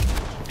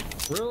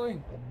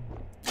 Really?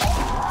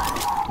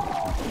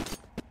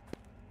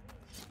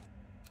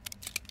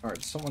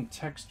 Alright, someone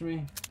text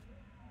me?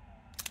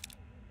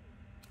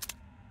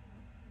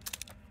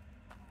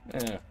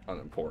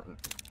 Unimportant.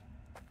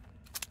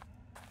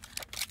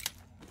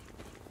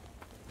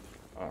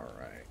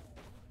 Alright.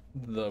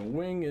 The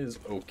wing is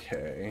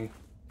okay.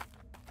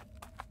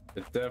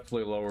 It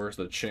definitely lowers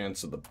the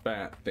chance of the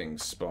bat thing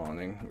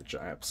spawning, which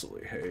I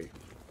absolutely hate.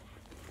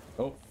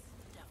 Oh.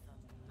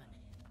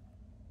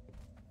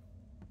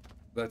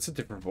 That's a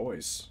different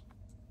voice.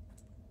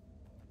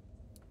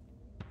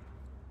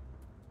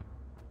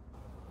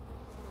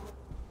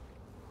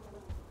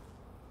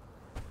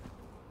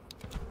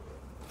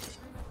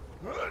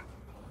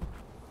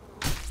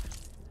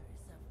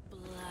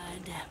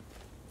 Blood. Belly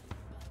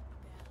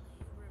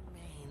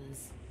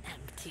remains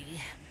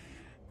empty.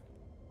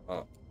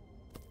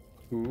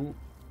 Who?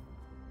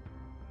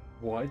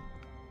 What?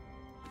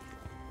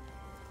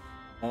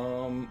 I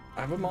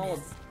have them all.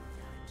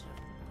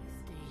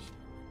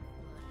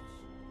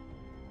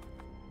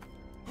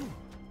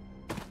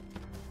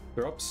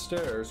 They're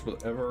upstairs,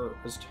 whatever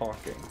is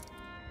talking.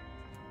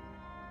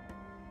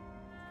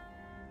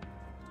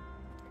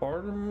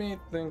 Part of me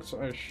thinks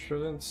I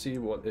shouldn't see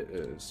what it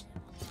is.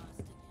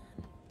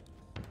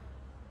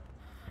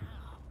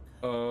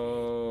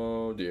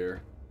 Oh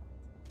dear.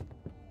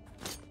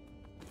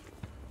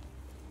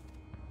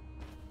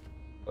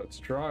 Let's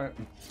try it.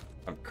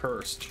 I'm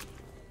cursed.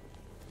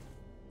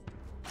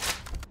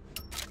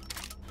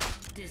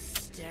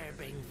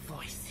 Disturbing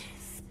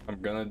voices.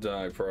 I'm gonna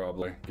die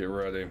probably. Get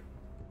ready.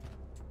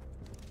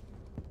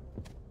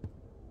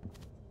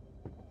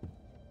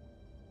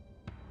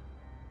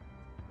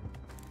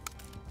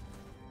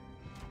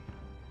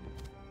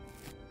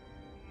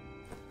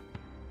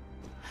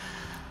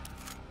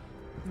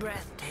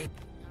 Breathtaking.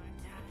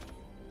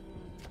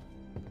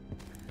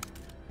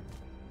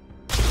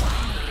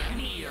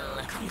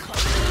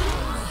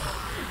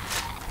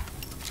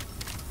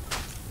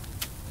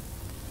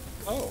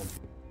 Oh.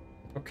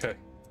 Okay.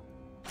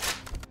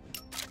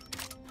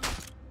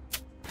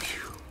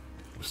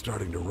 We're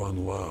starting to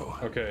run low.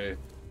 Okay.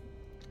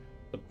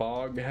 The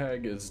bog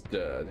hag is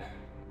dead.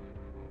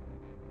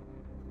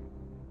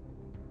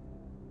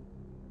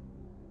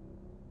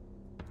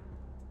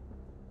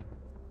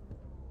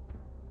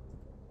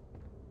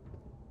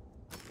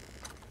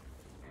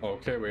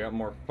 Okay, we got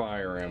more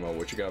fire ammo,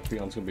 which you got a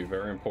feeling is going to be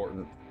very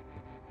important.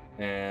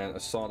 And a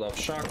sawed-off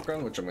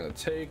shotgun, which I'm going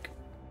to take.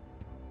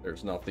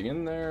 There's nothing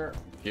in there.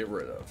 Get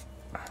rid of.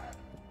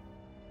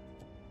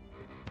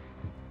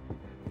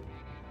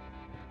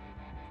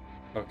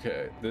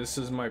 Okay, this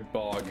is my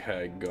bog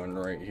hag gun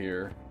right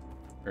here.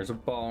 There's a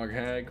bog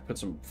hag. Put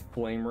some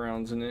flame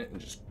rounds in it and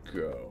just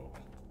go.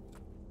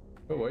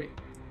 Oh, wait.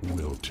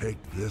 Will take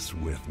this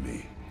with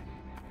me.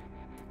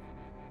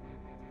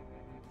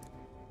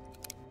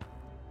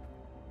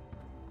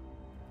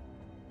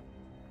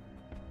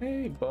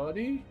 Hey,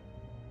 buddy.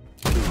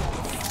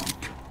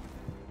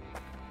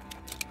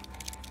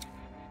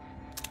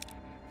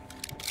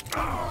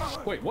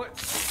 Wait,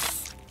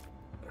 what?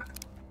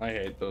 I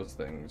hate those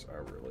things. I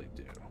really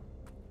do.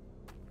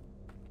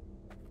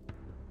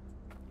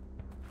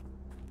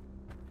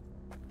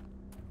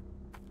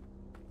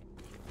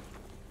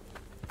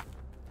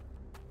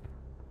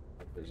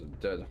 There's a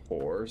dead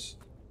horse.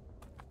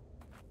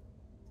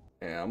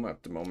 And I'm gonna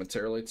have to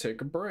momentarily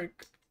take a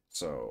break.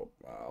 So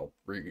I'll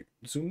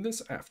resume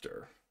this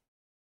after.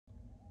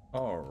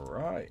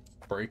 Alright,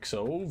 break's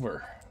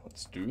over.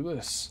 Let's do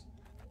this.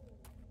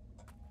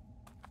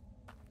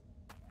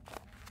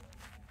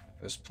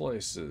 This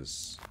place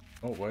is...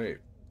 Oh, wait.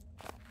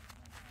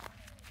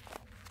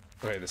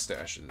 Okay, the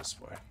stash is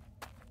this way.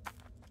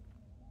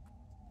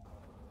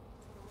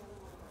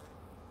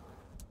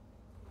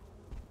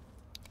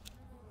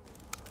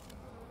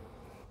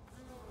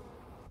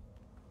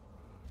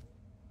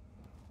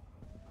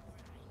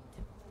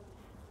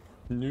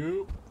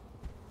 Nope.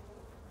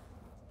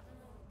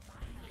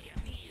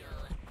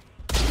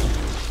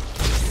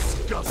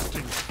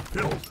 Disgusting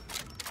filth!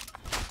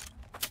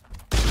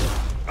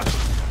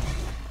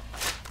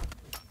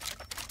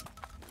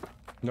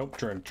 Nope,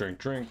 drink, drink,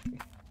 drink.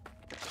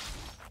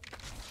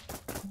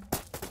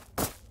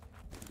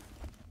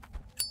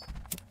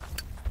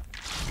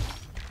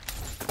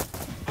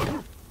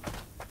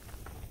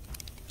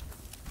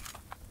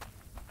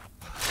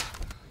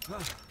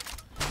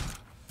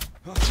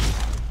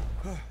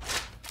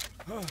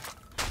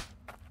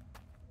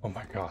 Oh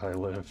my god, I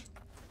live.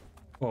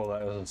 Oh,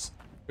 that was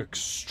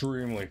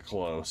extremely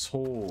close.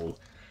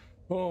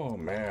 Oh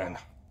man.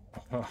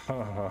 What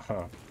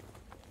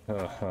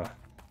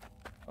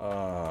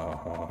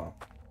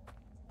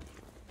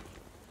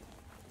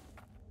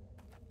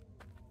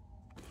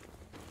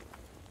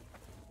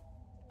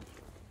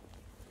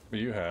do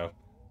you have?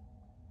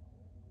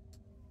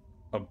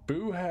 A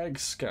boo hag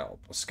scalp.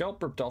 A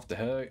scalp ripped off the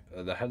head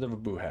of a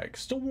boo hag.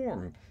 Still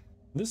warm.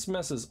 This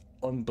mess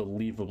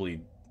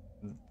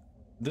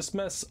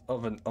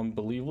of an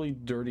unbelievably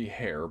dirty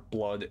hair,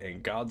 blood,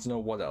 and gods know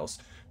what else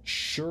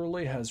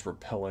surely has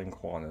repelling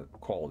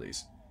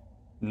qualities.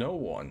 No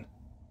one,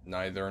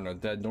 neither an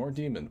undead nor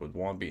demon, would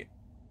want to be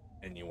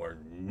anywhere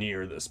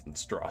near this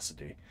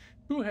monstrosity.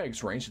 Boo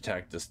hag's ranged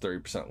attack does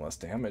 30% less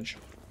damage.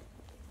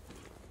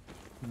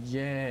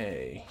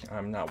 Yay!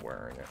 I'm not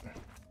wearing it.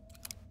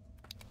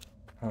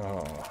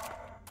 Oh.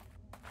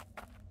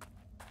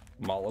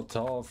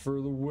 Molotov for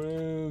the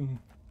win.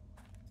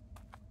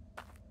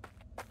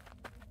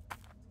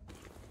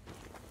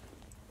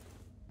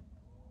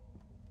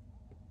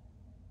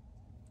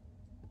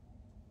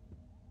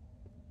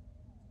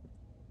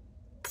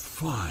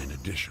 Fine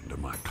addition to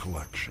my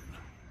collection.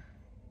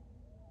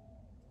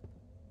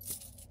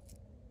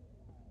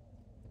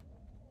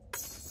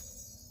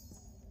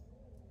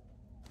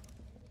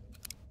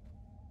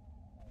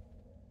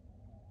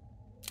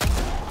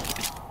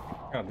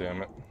 God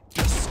damn it.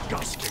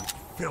 Disgusting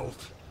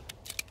filth!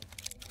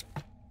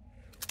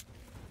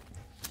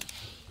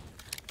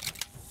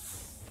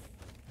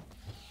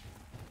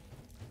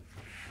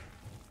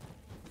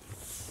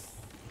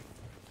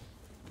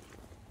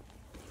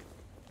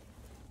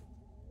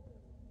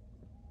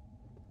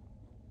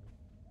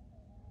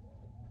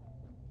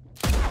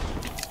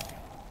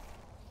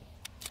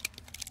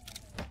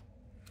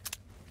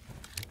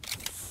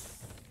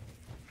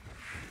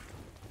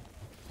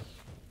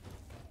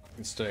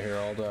 Can stay here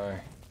all day.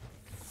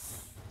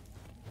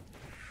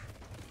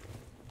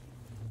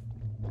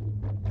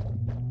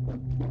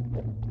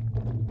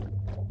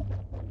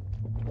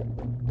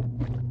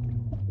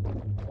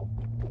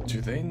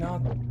 Do they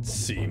not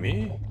see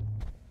me?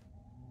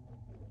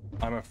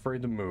 I'm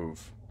afraid to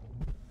move.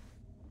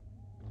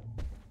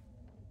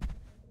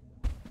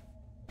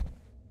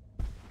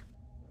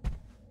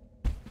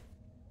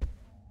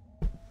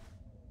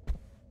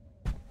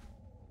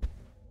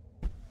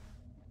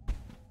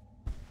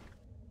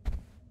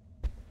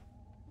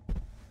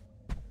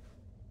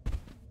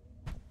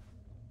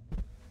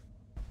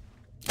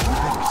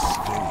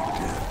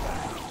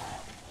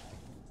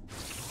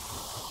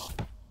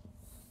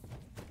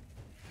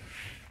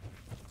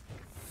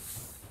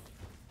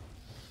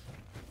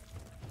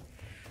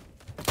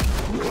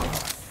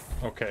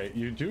 Okay,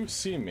 you do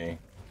see me.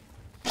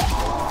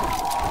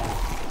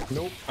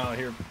 Nope, out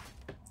here.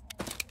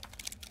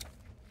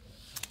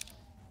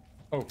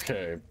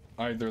 Okay,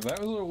 either that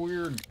was a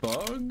weird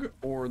bug,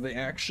 or they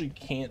actually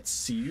can't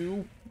see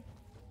you,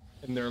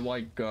 and they're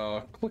like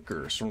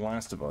clickers from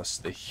Last of Us.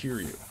 They hear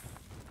you.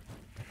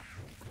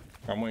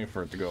 I'm waiting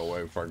for it to go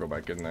away before I go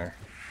back in there.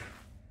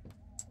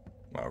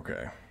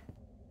 Okay.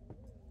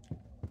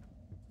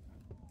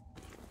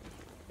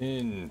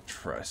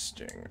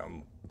 Interesting.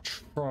 I'm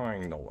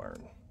trying to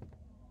learn.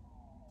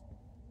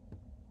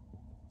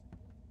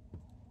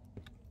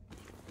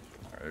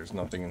 Alright, there's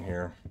nothing in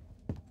here.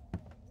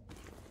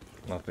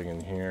 Nothing in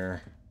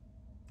here.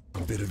 A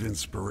bit of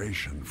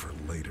inspiration for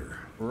later.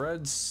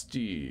 Red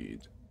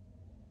Steed.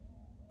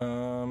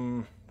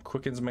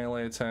 Quickens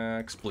melee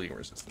attacks, bleeding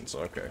resistance.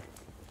 Okay.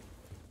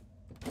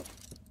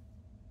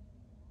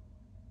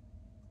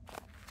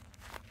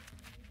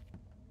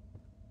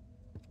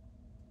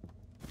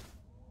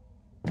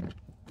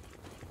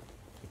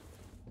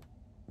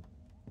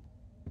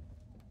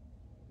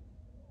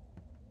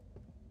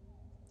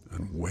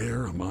 And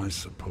where am I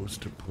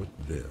supposed to put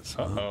this,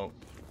 huh? Uh-oh.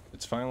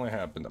 It's finally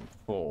happened. I'm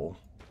full.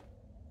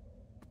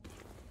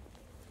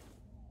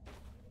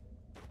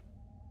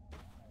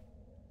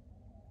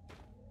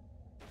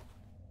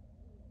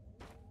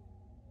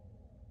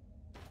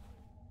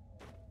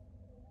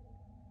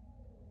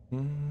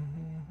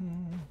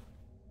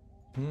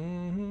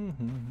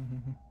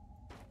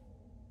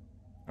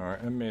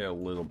 Alright, I made a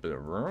little bit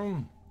of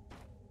room.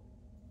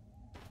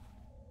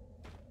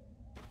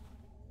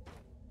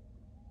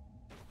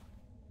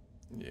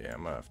 Yeah,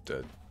 I'm gonna have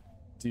to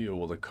deal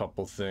with a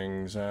couple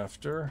things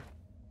after.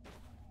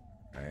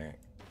 Alright,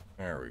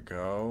 there we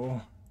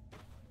go.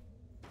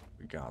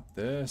 We got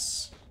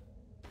this.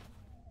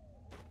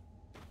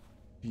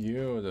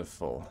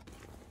 Beautiful.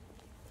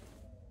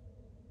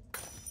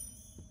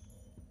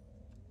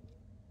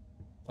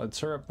 Let's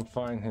hurry up and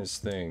find his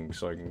thing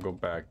so I can go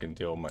back and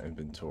deal with my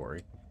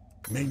inventory.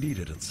 May need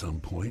it at some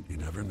point, you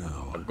never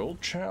know. A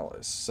gold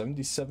chalice,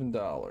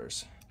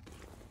 $77.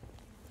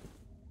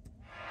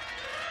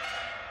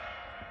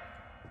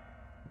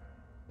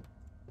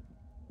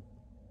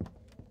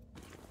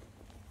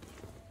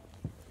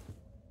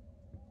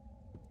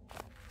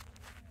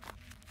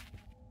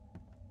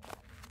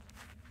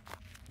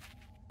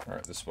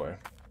 Alright, this way.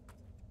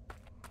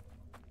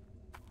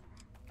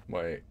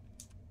 Wait.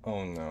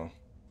 Oh no.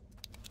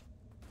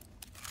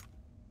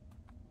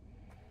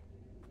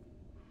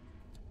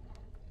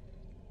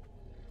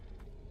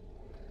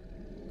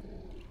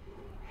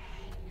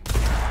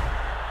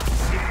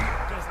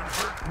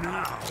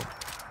 Now,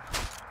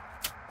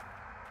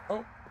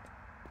 Oh,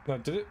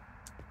 that did it.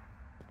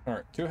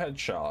 Alright, 2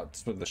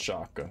 headshots with the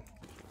shotgun.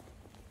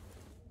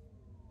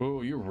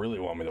 Ooh, you really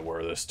want me to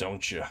wear this,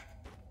 don't you?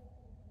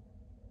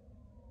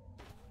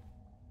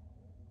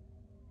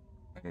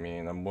 I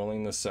mean, I'm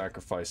willing to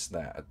sacrifice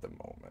that at the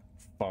moment.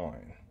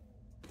 Fine.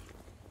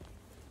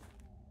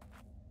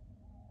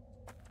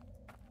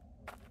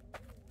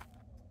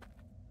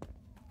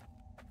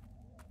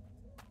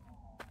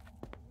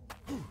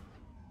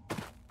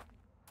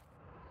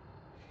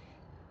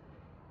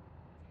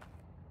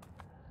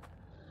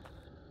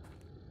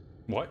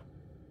 What?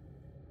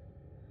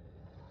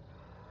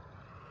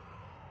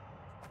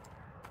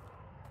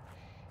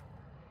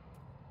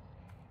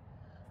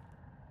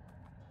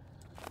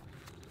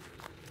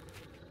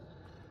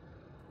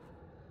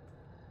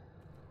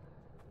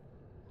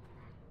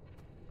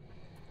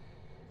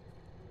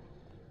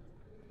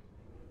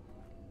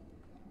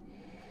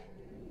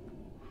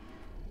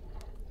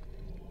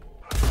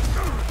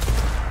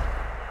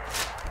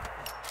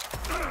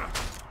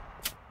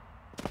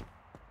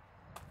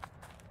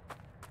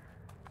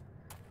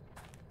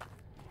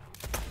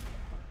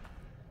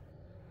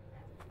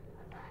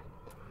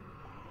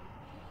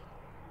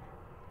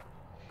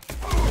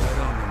 right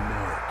on the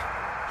mark.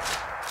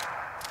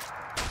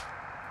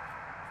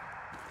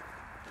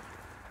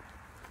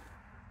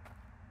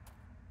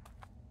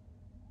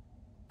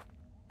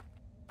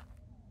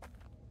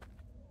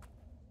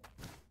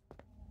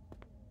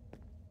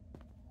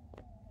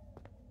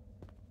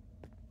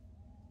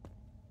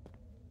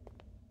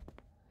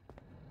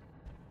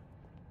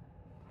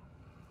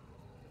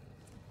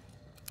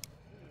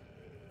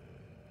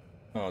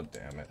 Oh,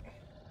 damn it.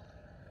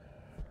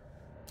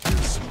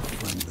 Here's some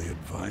friendly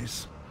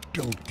advice.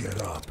 Don't get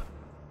up.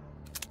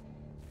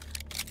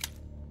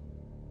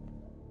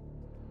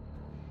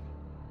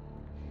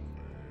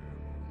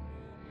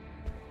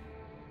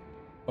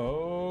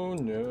 Oh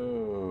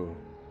no.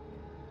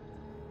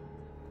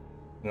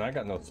 And I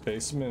got no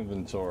space in my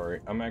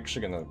inventory. I'm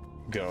actually gonna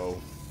go.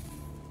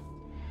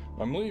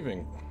 I'm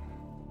leaving.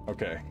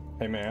 Okay.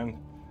 Hey man.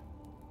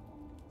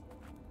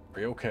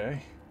 Are you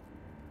okay?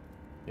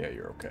 Yeah,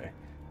 you're okay.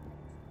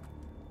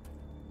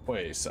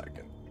 Wait a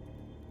second.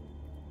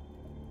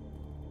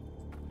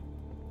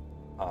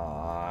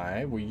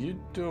 What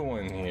you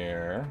doing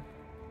here?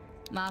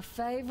 My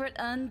favorite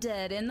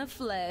undead in the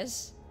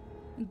flesh.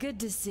 Good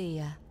to see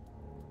ya.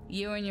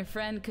 You and your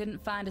friend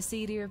couldn't find a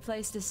seedier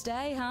place to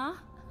stay, huh?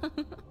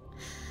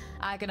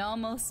 I can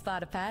almost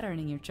spot a pattern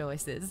in your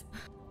choices.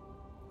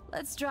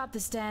 Let's drop the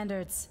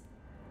standards.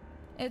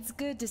 It's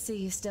good to see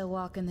you still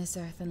walking this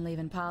earth and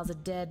leaving piles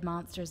of dead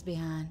monsters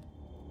behind.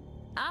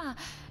 Ah,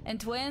 and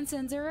Twin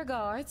sends her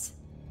regards.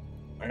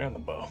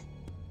 Annabelle,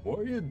 what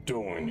are you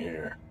doing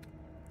here?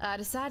 I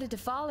decided to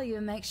follow you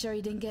and make sure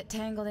you didn't get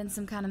tangled in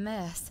some kind of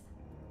mess.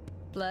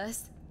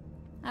 Plus,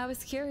 I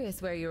was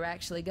curious where you were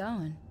actually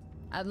going.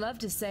 I'd love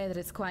to say that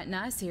it's quite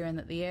nice here and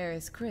that the air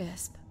is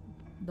crisp,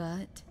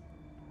 but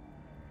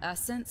I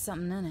sense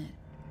something in it.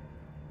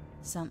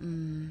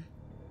 Something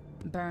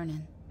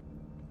burning.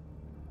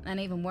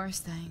 And even worse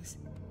things.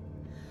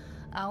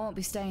 I won't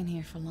be staying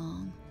here for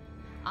long.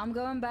 I'm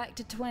going back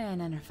to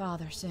Twin and her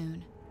father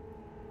soon.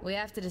 We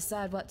have to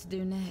decide what to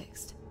do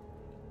next.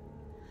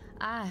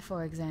 I,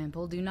 for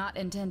example, do not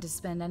intend to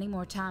spend any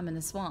more time in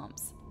the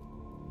swamps.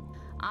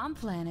 I'm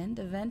planning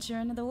to venture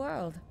into the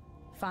world,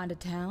 find a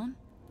town,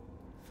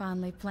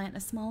 finally plant a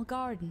small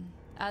garden.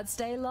 I'd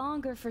stay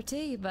longer for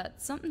tea,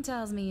 but something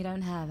tells me you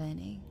don't have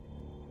any.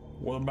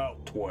 What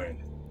about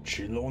Twin?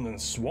 She alone in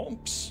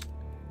swamps?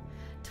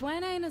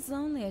 Twin ain't as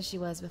lonely as she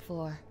was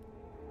before.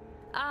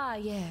 Ah,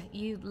 yeah,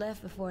 you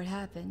left before it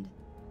happened.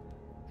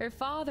 Her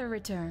father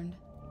returned.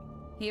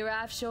 He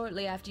arrived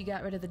shortly after you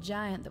got rid of the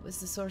giant that was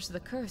the source of the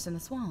curse in the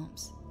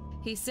swamps.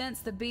 He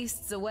sensed the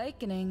beast's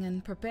awakening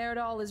and prepared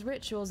all his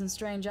rituals and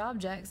strange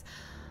objects,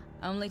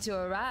 only to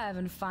arrive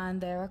and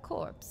find there a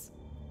corpse,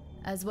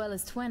 as well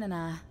as Twin and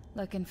I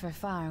looking for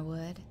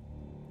firewood.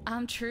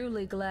 I'm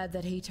truly glad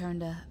that he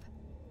turned up,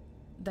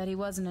 that he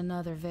wasn't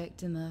another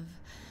victim of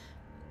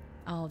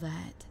all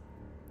that.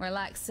 We're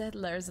like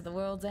settlers of the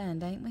world's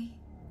end, ain't we?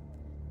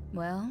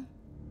 Well,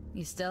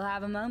 you still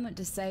have a moment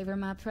to savor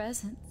my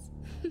presence.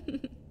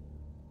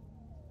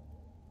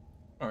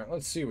 Alright,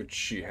 let's see what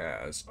she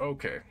has.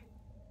 Okay.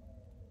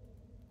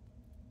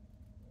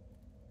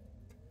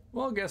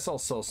 Well, I guess I'll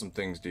sell some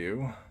things to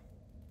you.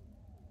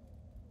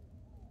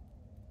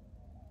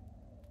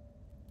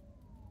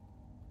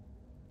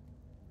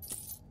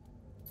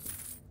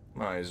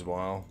 Might as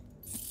well.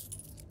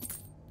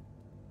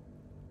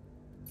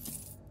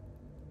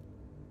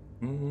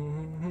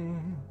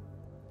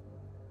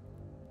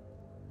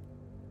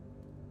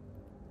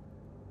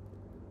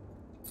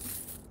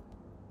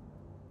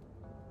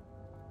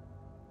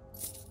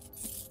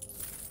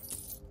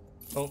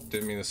 Oh,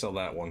 didn't mean to sell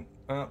that one.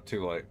 Ah,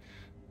 too late.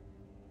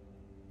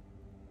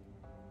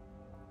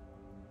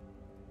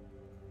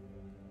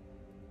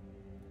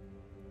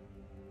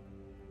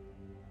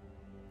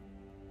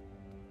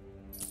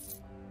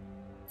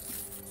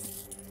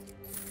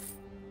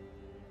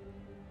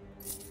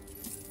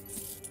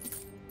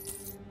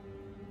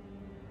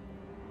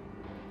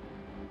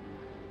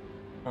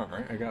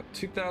 Alright, I got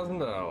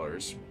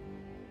 $2,000.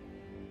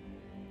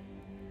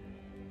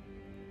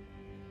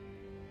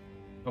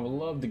 I would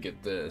love to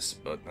get this,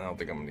 but I don't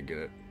think I'm gonna get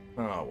it.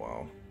 Oh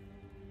well.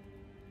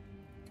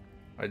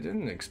 I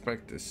didn't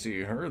expect to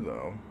see her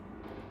though.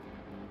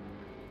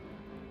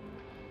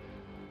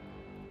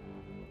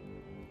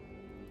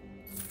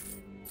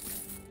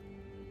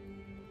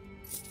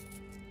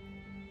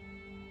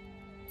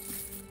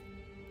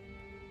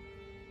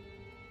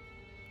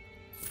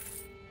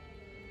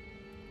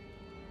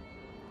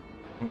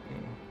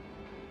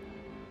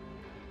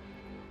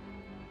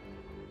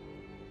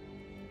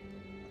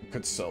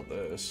 Could sell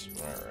this.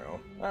 I don't know.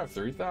 I have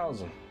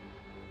 3,000.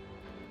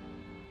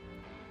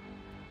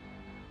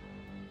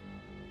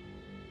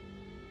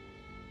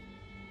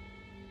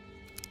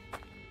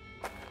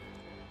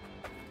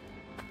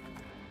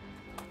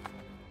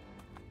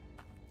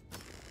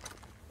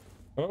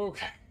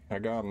 Okay, I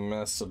got a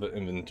mess of an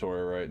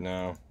inventory right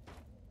now.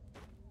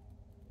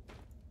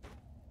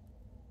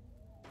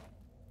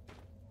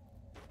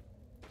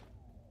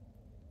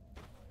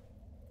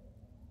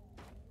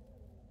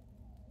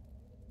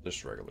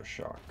 Just regular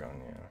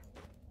shotgun, yeah.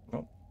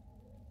 Nope.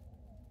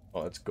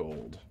 Oh, that's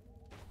gold.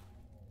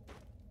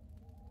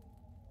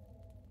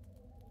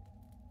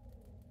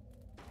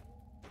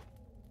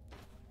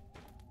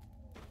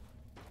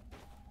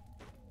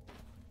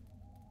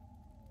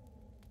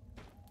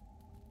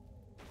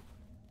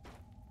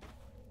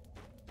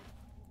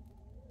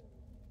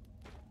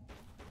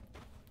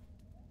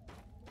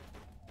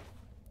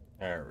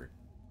 There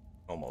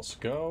we almost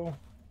go.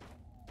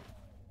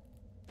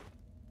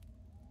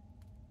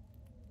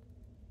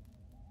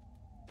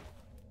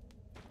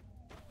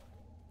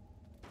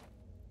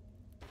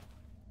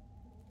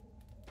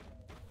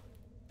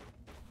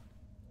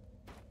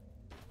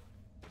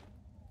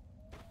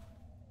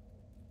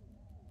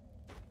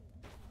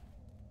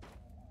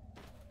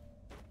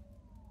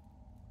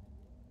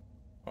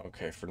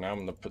 Okay, for now I'm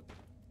gonna put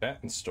that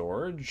in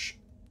storage.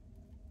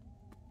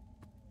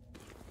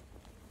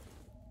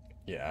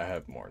 Yeah, I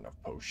have more than enough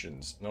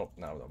potions. Nope,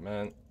 not what I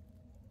meant.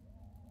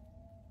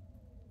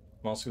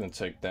 I'm also gonna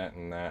take that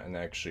and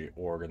actually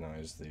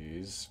organize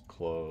these.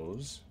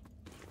 Close.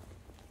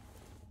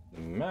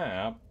 The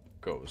map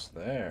goes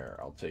there.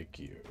 I'll take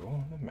you.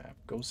 The map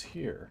goes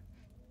here.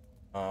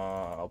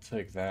 I'll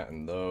take that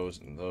and those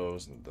and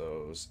those and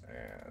those,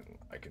 and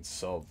I can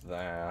sell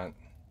that.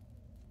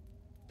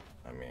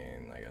 I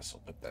mean, I guess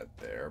I'll put that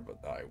there,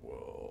 but I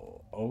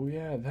will... Oh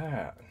yeah,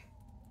 that.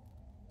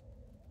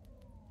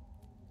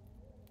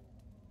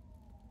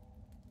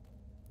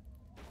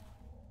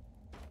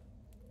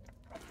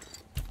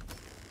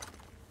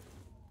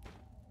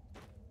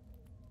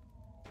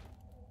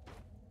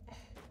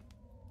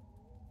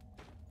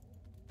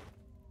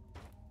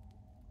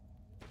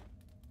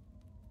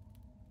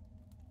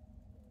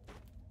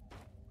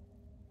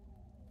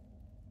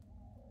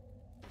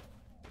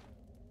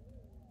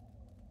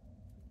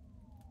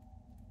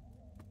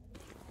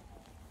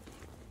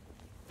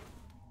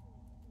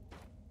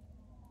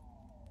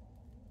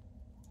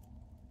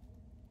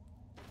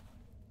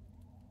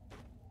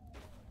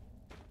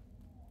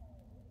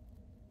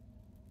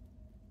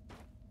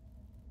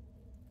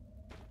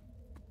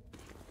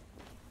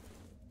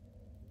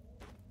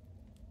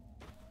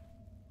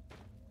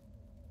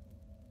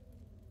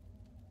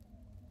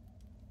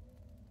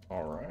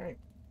 Alright.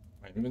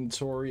 My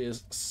inventory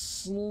is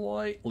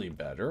slightly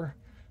better.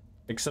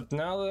 Except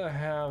now that I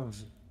have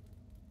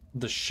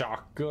the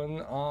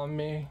shotgun on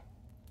me,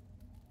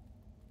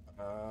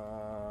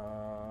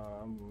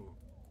 I'm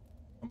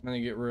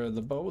gonna get rid of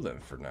the bow then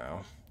for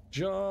now.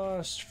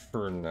 Just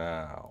for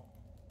now.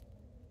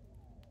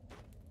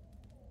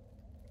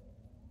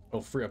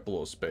 It'll free up a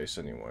little space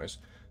anyways.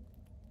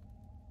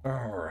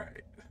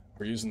 Alright.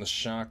 We're using the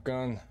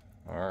shotgun.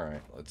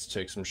 Alright, let's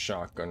take some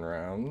shotgun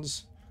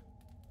rounds.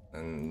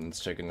 And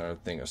let's take another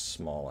thing of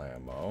small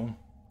ammo.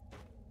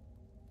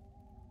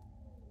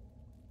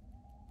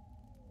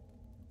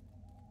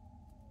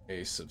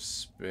 Ace of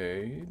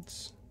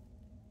spades.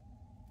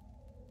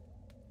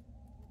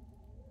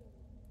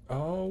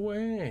 Oh,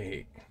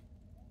 wait.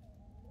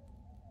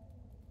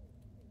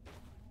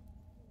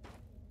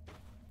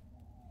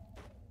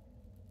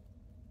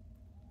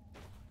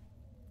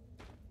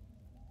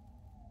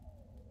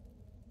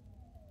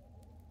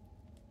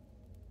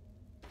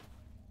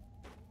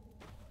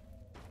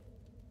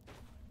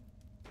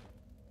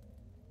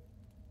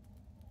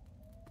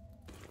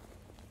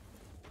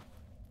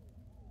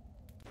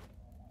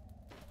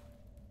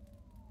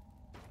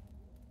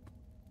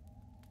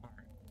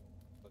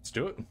 Let's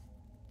do it.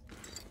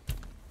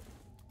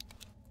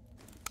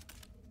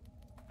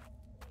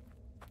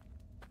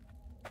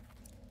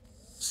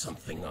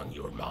 Something on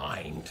your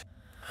mind?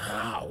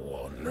 How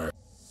on earth?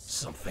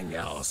 Something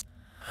else?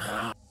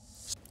 How?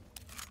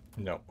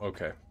 No,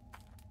 okay.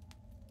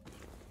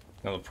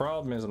 Now the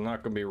problem is I'm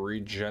not going to be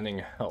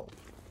regenning health.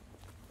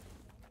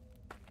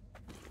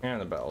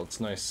 Annabelle, it's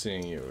nice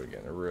seeing you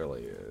again, it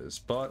really is.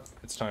 But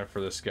it's time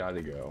for this guy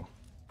to go.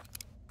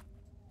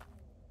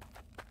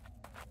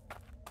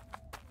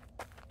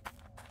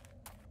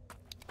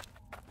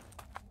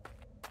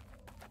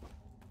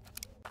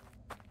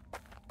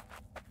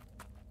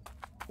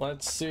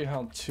 Let's see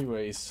how two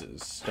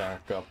aces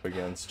stack up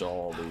against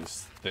all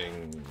these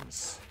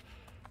things.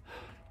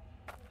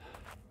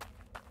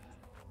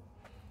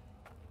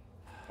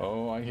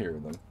 Oh, I hear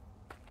them.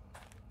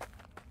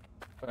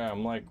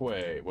 I'm like,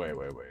 wait.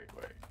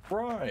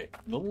 Right,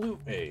 the loot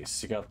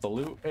ace. You got the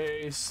loot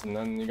ace, and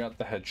then you got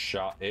the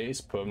headshot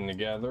ace. Put them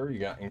together, you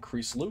got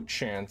increased loot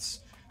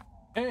chance,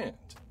 and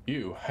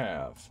you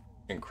have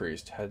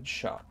increased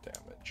headshot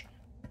damage.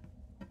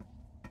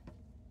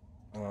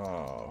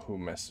 Oh, who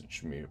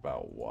messaged me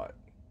about what?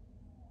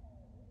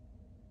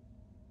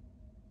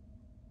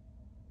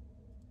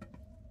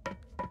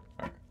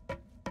 Alright.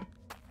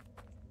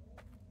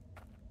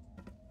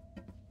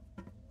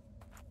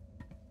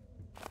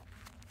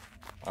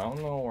 I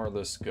don't know where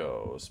this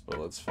goes, but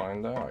let's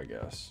find out, I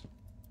guess.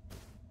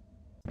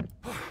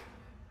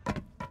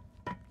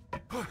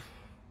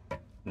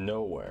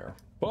 Nowhere.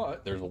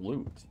 But there's a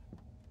loot.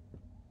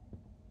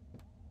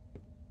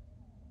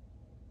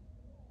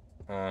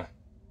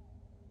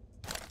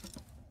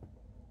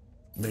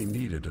 May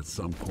need it at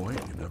some point,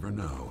 you never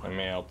know. I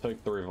mean, I'll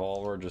take the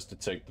revolver just to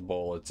take the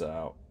bullets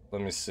out.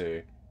 Let me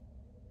see.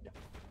 Yeah.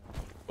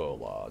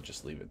 Well, I'll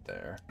just leave it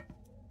there.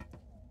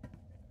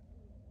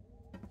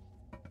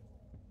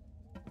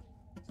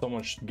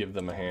 Someone should give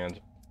them a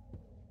hand.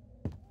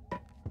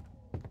 But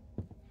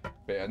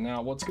yeah,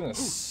 now what's gonna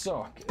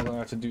suck is I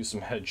have to do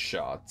some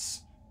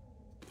headshots.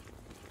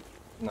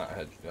 Not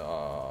head.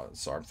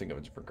 Sorry, I'm thinking of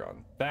a different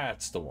gun.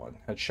 That's the one.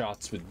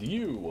 Headshots with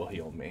you will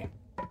heal me.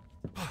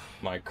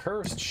 My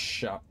cursed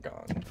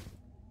shotgun,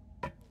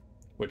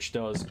 which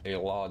does a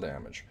lot of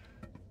damage.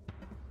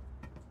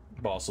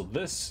 But also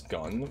this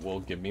gun will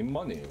give me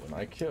money when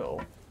I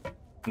kill.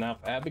 Now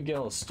if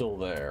Abigail is still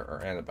there,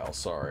 or Annabelle,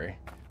 sorry,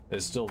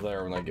 is still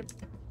there when I get...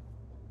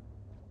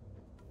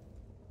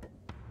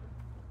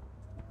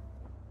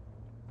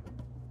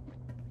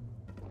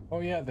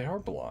 Oh yeah, they are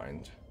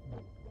blind.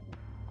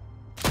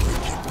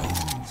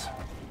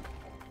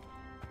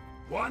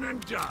 One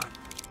and done.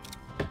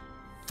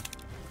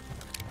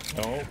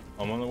 No,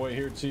 I'm gonna wait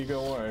here till you go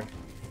away.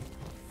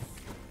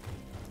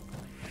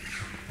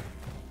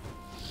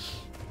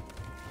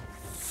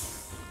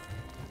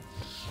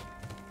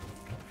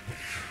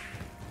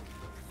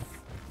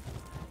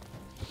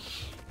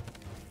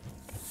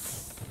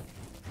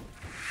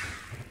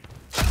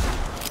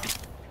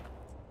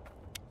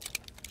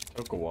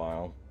 Took a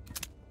while.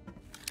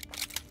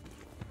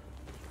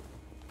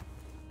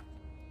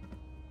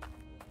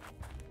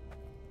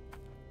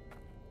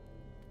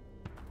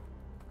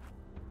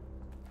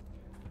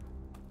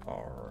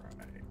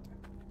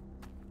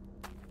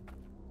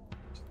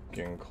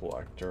 Skin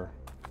collector.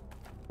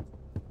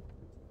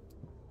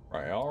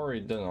 Right, I already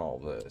done all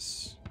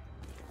this.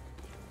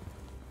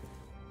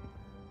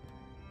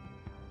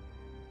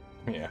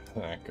 Yeah,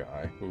 that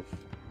guy. Oof.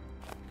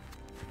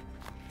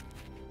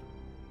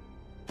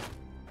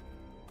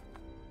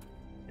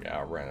 Yeah,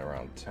 I ran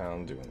around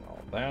town doing all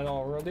that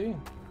already.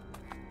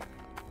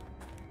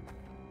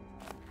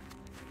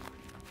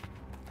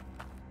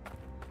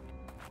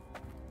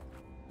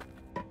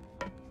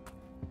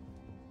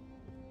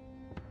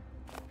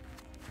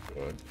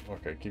 Good.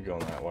 Okay, keep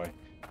going that way.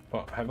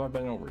 Well, have I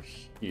been over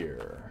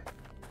here?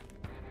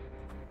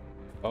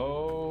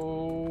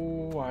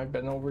 Oh, I've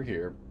been over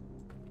here.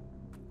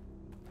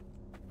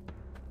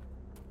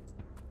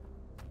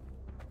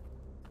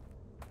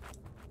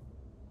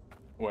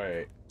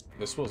 Wait,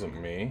 this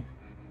wasn't me.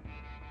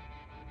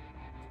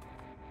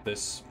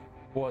 This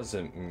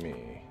wasn't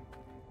me.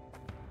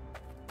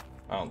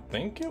 I don't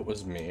think it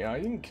was me. I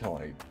didn't kill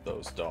any of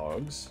those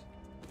dogs.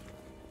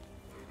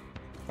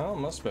 Oh, it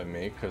must have been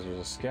me, because there's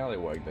a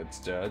scallywag that's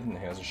dead and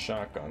has a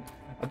shotgun.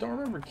 I don't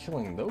remember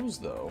killing those,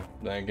 though.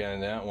 Then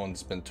again, that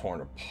one's been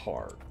torn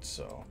apart,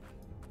 so...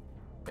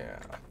 yeah.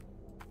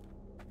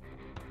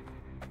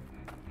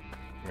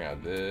 Yeah,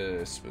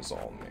 this was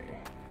all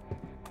me.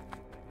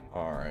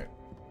 Alright.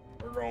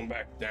 We're going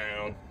back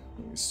down.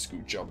 Let me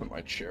scooch up in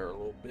my chair a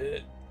little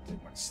bit.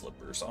 Take my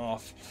slippers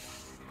off.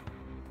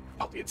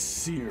 I'll get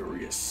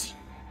serious.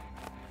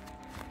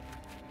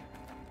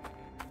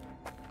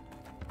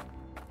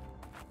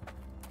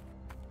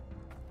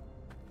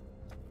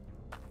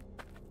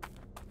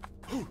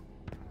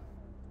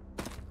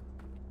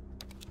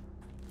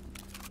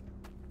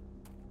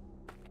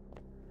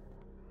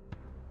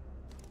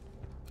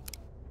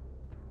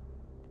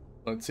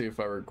 Let's see if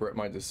I regret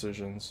my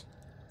decisions.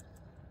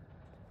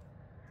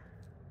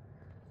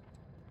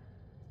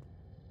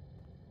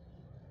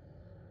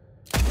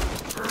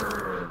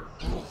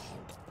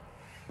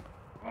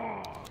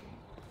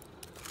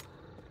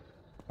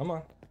 Come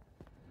on.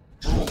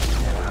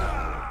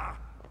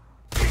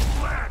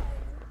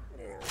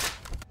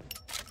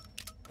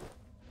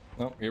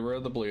 Oh, get rid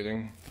of the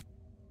bleeding.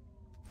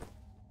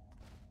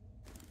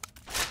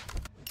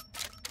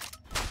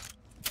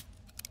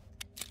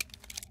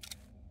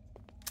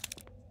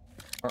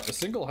 Alright, a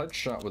single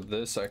headshot with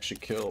this actually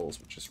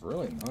kills, which is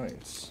really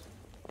nice.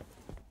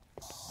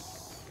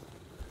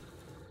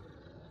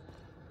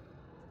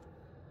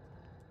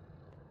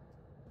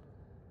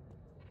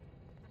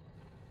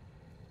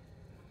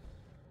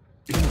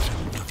 Into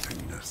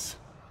nothingness.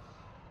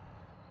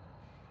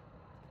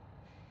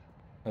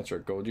 That's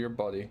right, go to your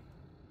buddy.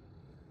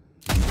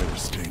 You better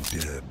stay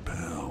dead,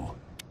 pal.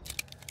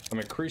 I'm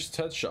increased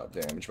headshot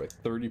damage by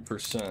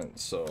 30%,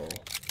 so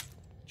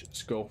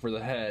just go for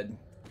the head.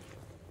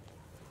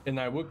 And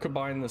I would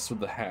combine this with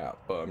the hat,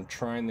 but I'm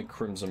trying the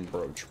Crimson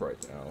Brooch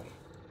right now.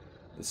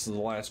 This is the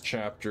last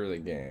chapter of the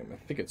game. I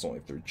think it's only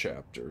 3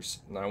 chapters,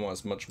 and I want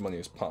as much money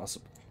as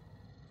possible.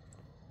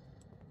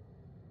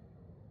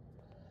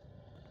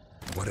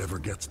 Whatever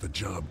gets the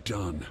job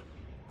done.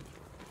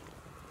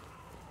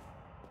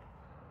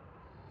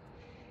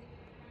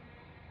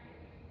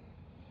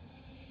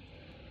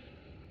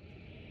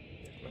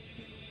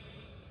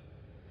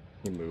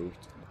 He moved.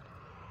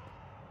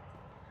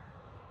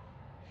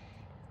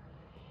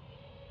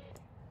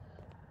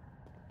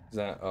 Is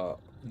that a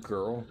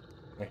girl?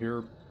 I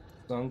hear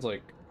sounds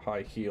like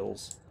high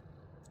heels.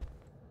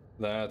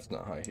 That's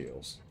not high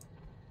heels.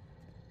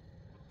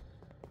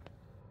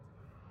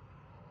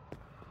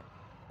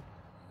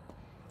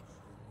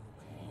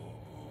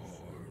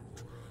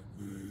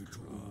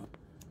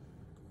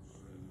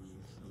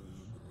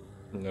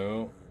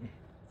 No.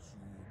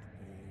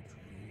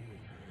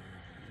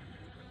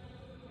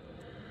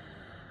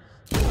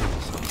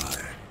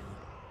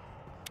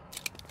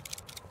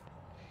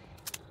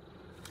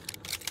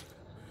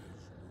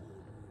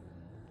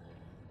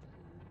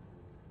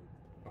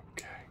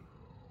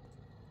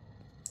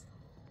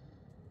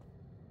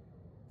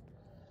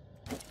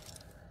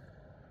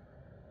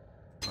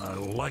 I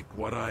like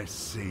what I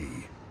see.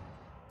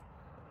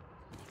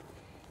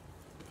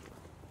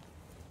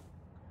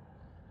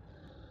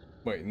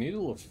 Wait,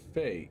 Needle of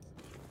Fate.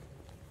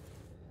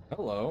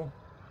 Hello.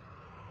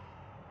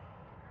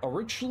 A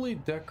richly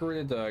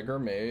decorated dagger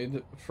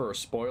made for a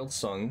spoiled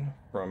son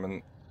from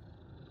an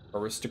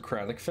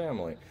aristocratic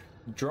family.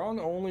 Drawn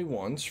only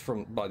once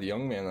by the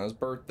young man on his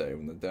birthday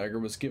when the dagger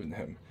was given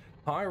him.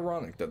 How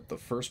ironic that the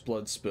first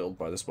blood spilled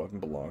by this weapon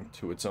belonged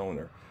to its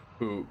owner,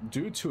 who,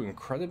 due to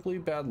incredibly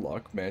bad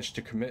luck, managed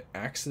to commit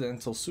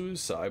accidental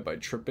suicide by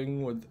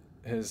tripping with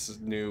his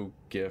new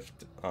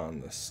gift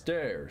on the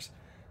stairs.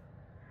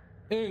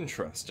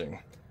 Interesting.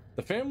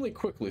 The family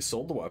quickly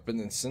sold the weapon,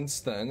 and since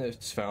then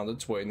it's found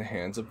its way in the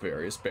hands of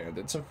various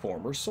bandits and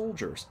former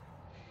soldiers.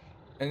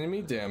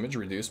 Enemy damage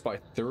reduced by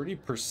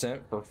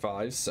 30% for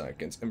 5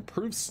 seconds,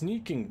 improved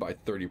sneaking by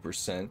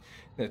 30%,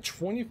 and a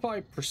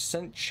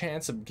 25%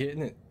 chance of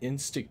getting an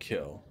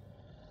insta-kill.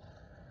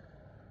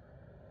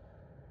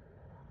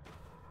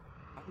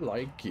 I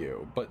like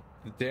you, but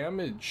the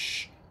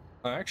damage...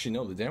 Actually,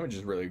 no, the damage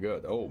is really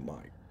good. Oh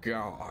my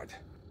god.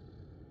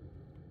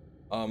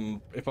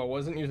 If I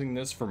wasn't using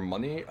this for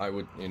money, I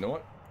would... You know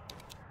what?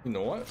 You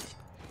know what?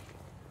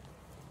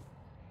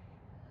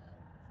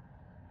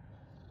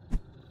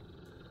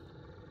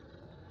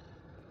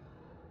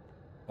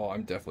 Oh,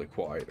 I'm definitely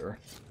quieter.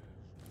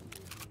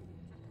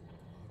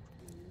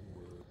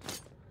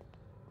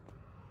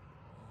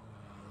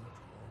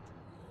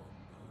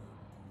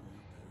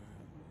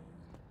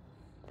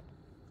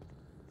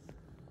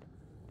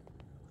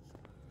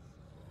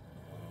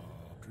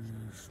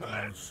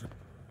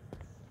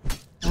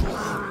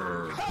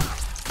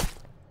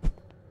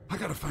 I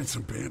gotta find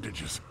some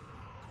bandages.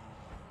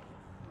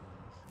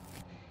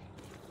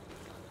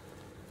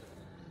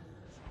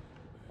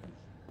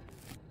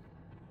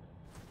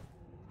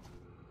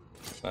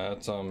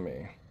 That's on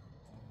me.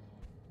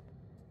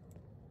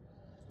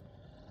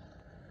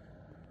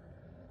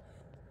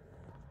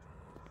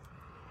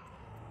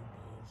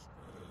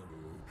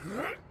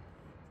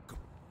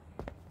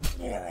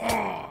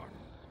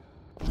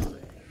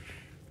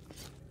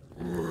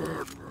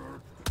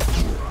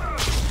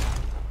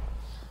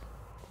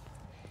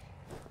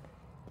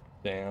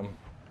 Damn.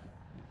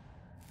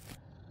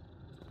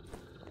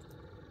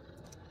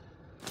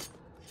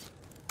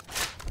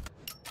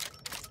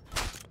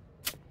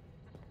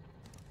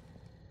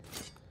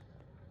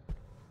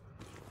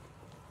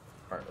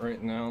 Alright,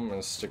 right now I'm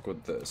gonna stick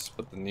with this,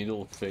 but the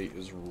Needle of Fate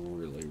is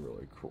really,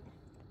 really cool.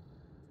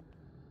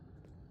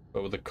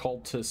 But with the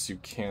cultists, you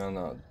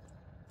cannot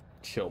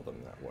kill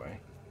them that way.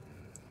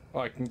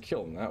 Oh, I can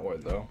kill him that way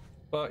though,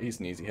 but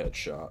he's an easy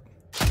headshot.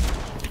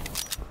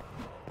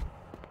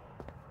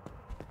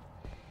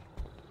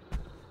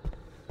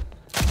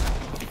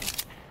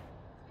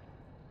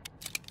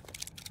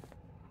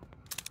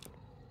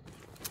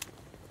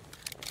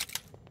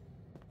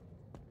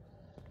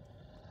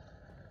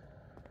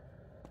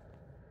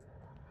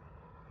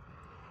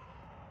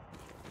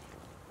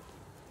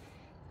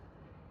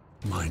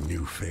 My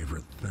new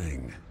favorite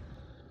thing.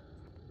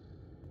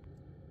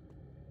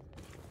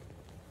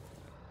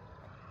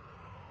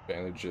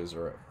 Bandages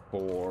are at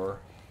 4.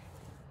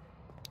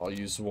 I'll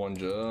use one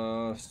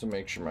just to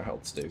make sure my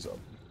health stays up.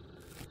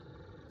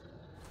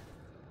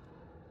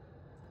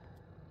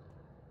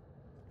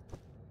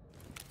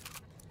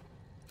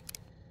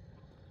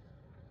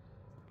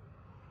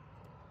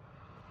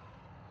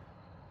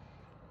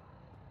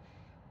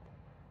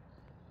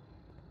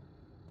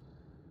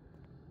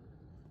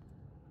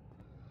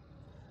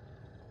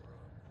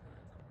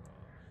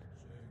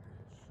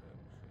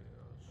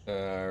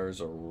 There's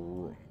a...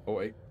 Oh,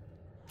 wait.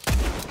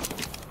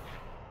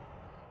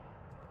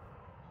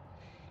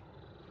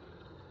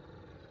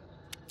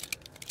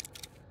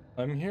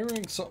 I'm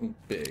hearing something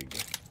big.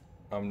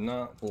 I'm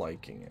not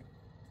liking it.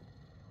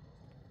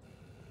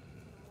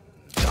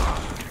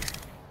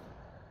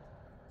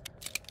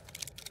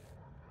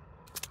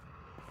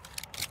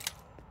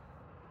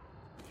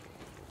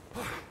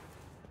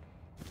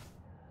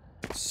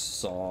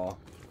 Saw.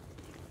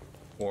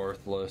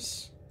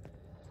 Worthless.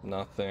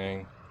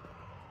 Nothing.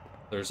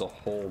 There's a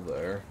hole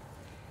there.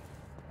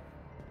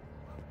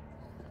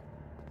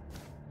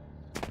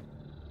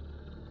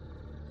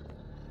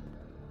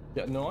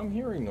 Yeah, no, I'm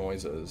hearing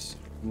noises.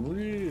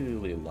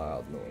 Really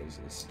loud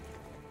noises.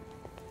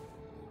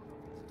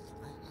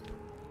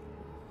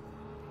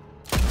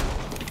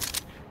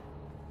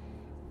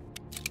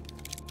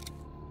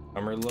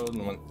 I'm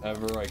reloading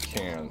whenever I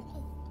can.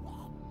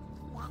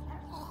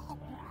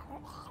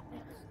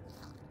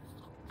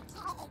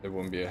 It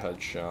wouldn't be a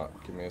headshot.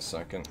 Give me a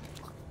second.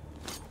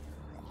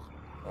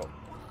 Oh.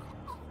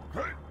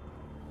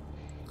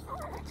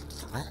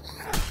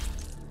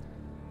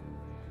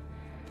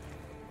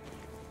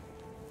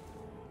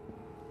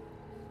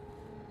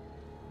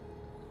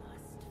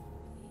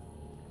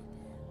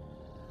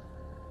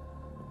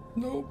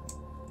 Nope.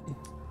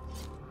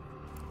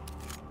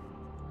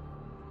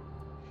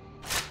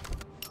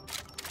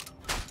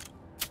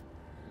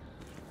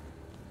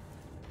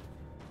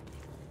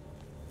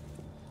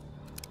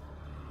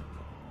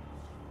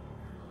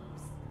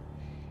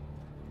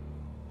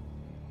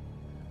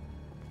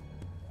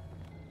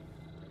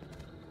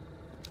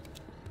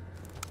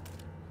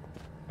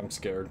 I'm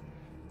scared.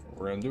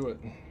 We're gonna do it.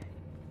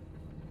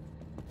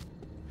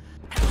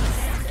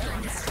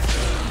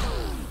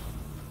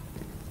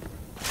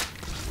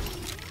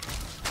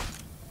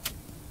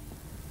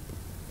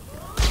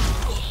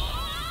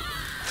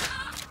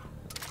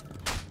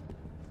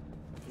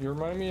 You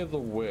remind me of the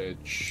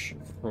witch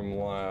from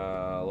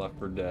Left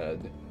 4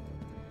 Dead.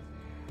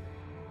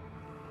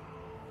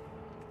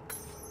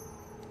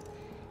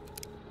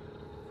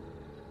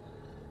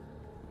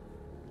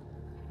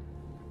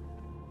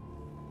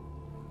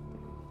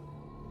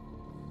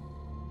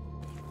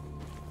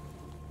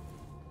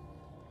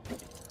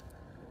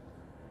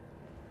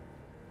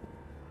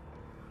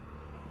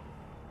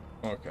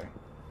 Okay.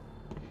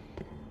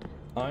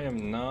 I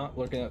am not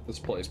looking at this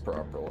place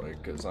properly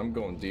because I'm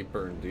going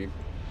deeper and deeper.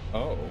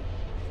 Oh.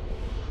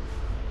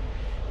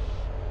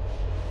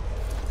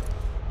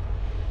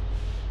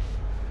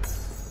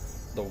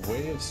 The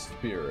Way of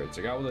Spirits.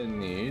 I got what I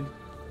need.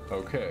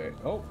 Okay.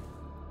 Oh.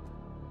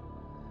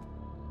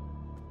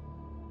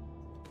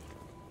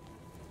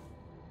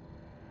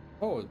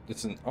 Oh,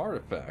 it's an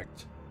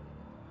artifact.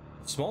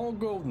 Small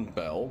golden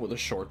bell with a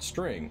short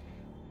string.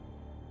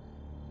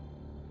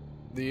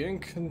 The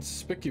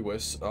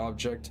inconspicuous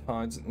object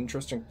hides an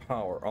interesting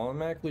power,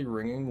 automatically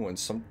ringing when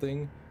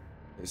something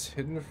is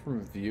hidden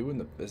from view in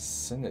the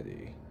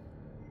vicinity.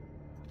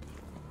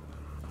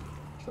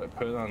 Should I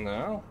put it on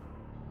now?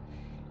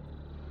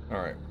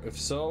 Alright, if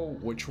so,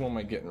 which one am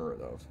I getting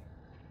rid of?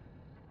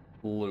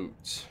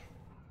 Loot.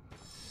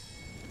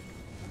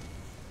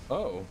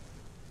 Oh.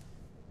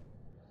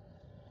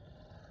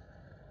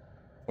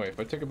 Wait, if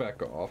I take it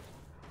back off.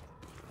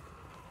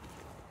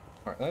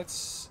 Alright,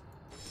 that's...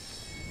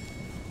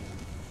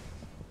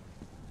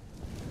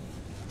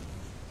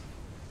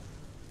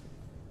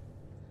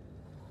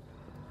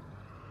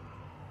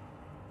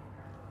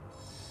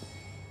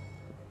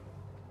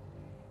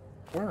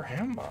 Where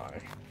am I?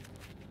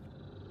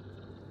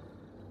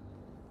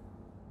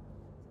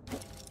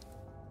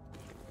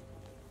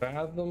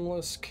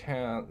 Fathomless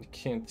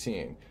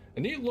canteen. A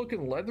neat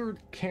looking leather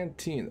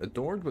canteen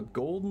adorned with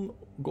gold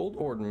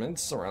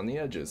ornaments around the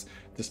edges.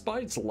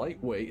 Despite its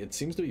lightweight, it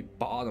seems to be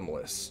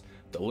bottomless.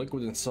 The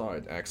liquid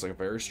inside acts like a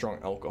very strong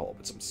alcohol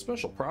with some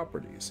special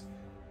properties.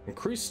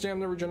 Increased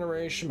stamina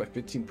regeneration by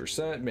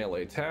 15%,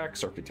 melee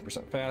attacks are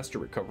 15% faster,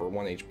 recover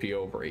 1 HP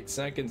over 8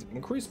 seconds,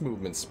 increased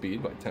movement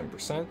speed by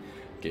 10%,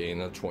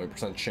 gain a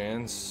 20%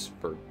 chance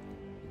for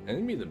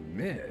enemy to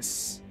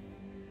miss.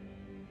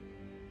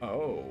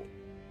 Oh.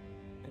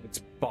 It's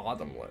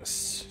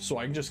bottomless, so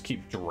I can just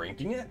keep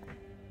drinking it?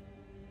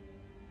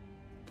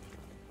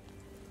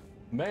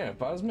 Man,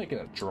 if I was making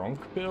a drunk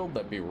build,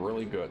 that'd be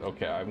really good.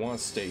 Okay, I want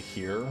to stay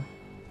here,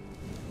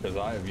 because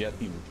I have yet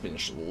to even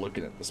finish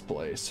looking at this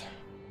place.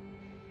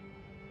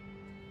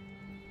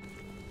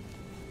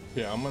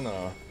 Yeah, I'm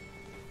gonna...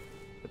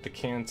 At the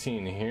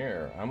canteen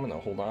here, I'm gonna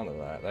hold on to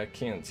that. That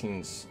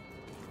canteen's...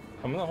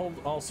 I'm gonna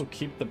also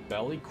keep the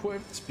bell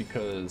equipped,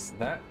 because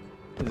that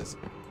is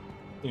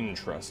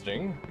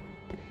interesting.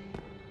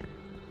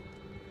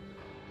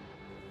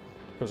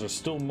 Because there's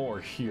still more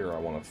here I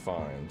want to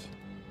find.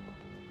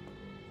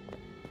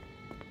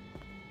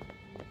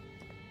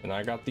 And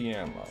I got the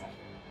ammo.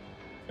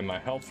 And my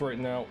health right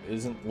now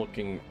isn't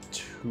looking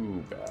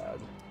too bad.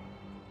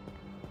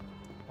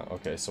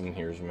 Okay, someone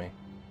hears me.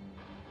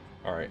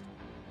 Alright.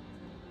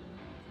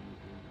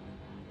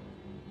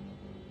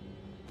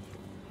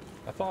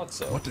 I thought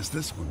so. What does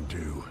this one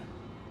do?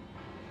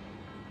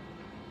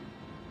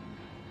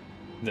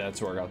 That's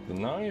where I got the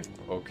knife.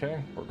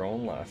 Okay, we're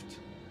going left.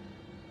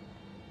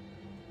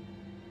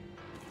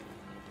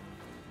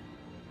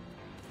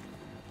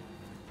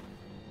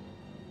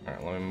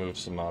 Alright, let me move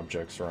some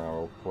objects around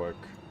real quick.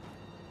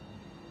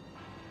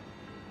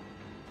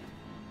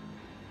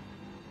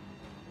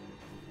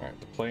 Alright,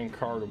 the playing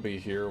card will be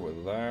here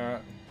with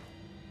that.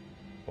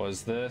 What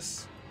is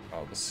this?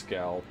 Oh, the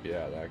scalp.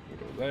 Yeah, that can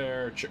go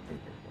there. Chicken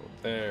can go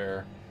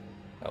there.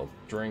 Health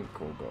drink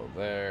will go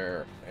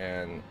there.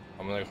 And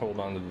I'm gonna hold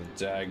on to the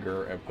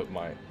dagger and put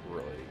my...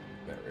 Really?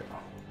 There we go.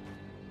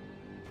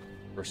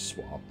 We're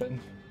swapping.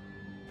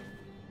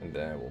 And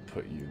then we'll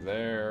put you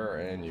there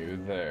and you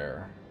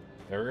there.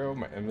 There we go,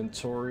 my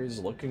inventory's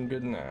looking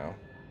good now.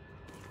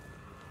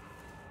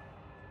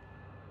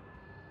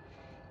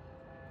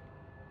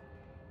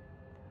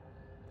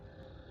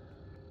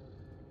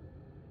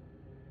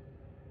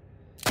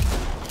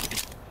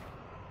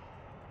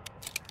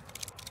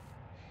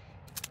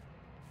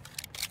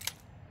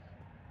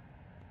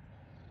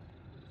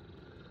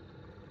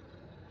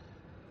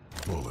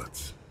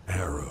 Bullets,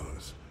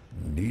 arrows,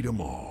 need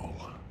 'em all.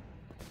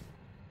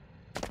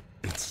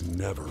 It's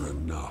never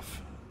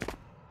enough.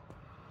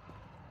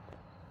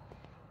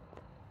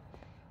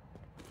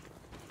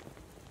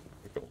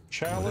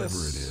 Chalice.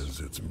 Whatever it is,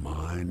 it's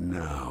mine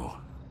now.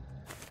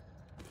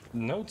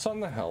 Notes on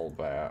the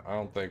hellbat. I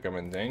don't think I'm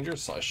in danger,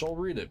 so I shall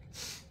read it.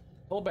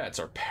 Hellbats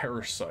are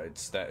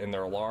parasites that in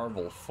their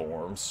larval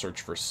form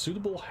search for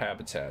suitable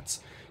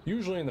habitats,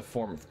 usually in the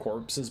form of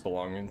corpses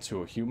belonging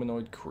to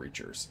humanoid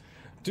creatures.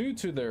 Due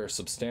to their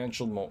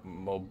substantial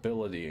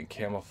mobility and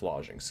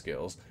camouflaging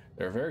skills,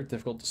 they are very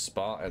difficult to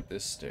spot at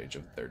this stage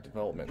of their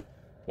development.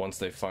 Once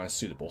they find a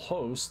suitable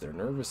host, their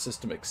nervous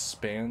system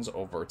expands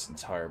over its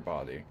entire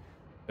body,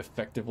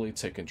 effectively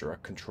taking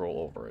direct control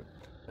over it.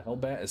 The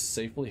hellbat is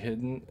safely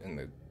hidden in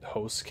the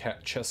host's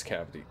chest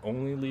cavity,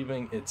 only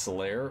leaving its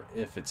lair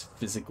if it's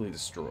physically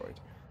destroyed.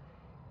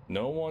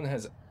 No one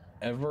has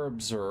ever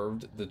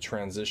observed the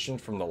transition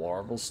from the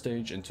larval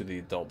stage into the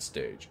adult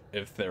stage,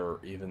 if there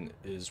even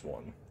is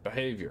one.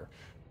 Behavior.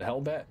 The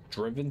hellbat,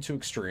 driven to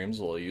extremes,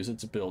 will use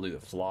its ability to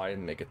fly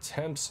and make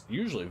attempts,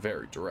 usually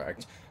very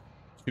direct,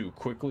 to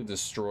quickly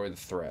destroy the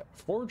threat.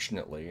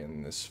 Fortunately,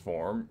 in this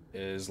form,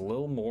 it is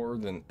little more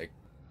than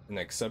an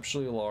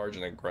exceptionally large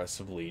and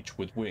aggressive leech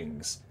with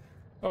wings.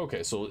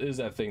 Okay, so it is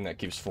that thing that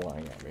keeps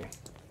flying at me.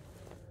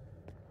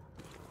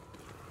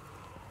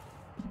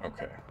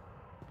 Okay.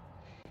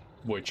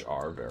 Which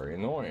are very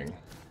annoying.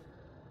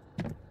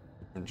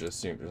 I'm just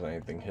seeing if there's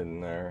anything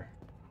hidden there.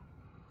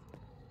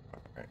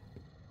 Alright.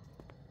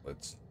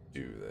 Let's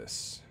do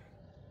this.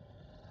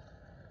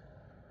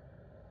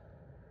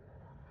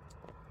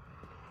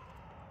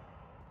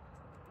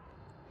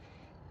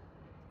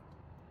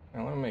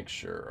 Now let me make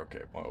sure.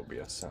 Okay, my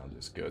OBS sound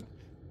is good.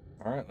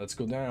 Alright, let's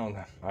go down.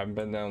 I haven't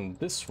been down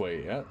this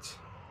way yet.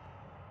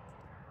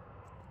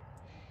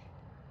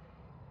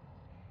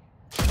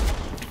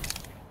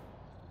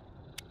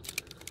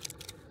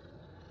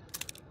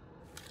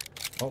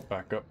 Oh,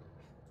 back up.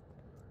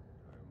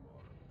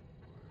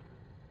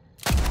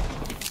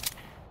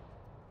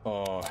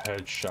 Oh,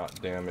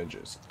 headshot damage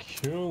is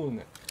killing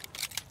it.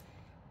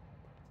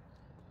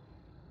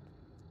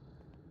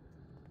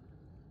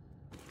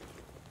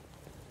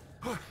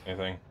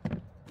 Anything?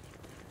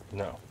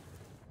 No.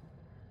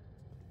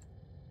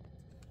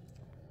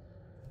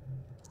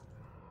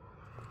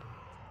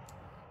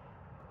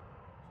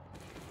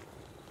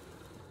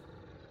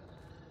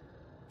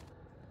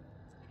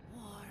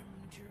 Warm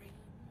dreams,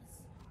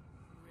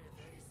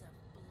 rivers of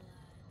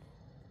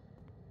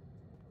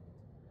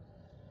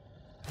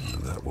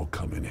blood. That will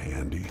come in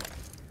handy.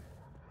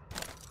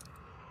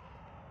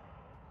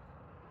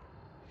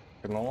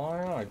 Gonna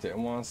lie, I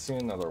didn't want to see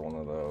another one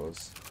of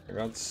those. I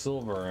got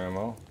silver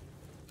ammo,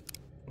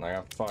 and I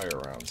got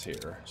fire rounds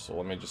here, so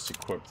let me just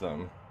equip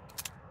them.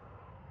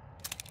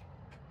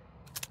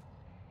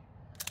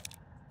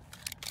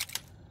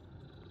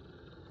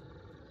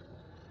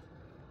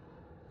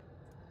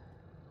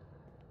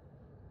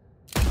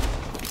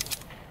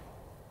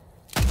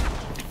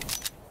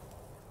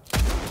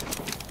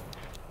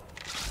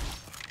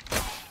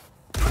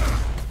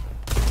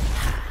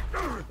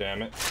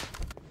 Damn it.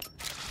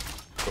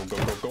 Go, go,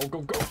 go, go,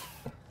 go, go.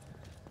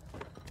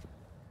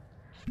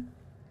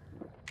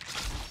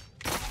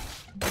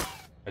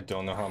 I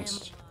don't know how I'm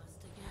Lost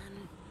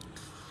again.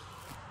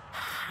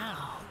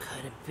 How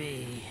could it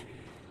be?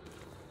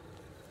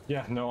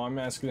 Yeah, no, I'm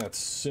asking that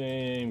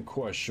same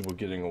question with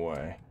getting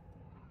away.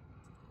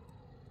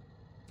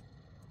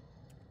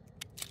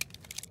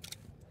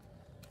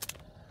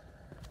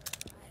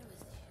 I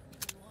was human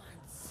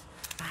once,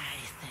 I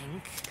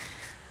think.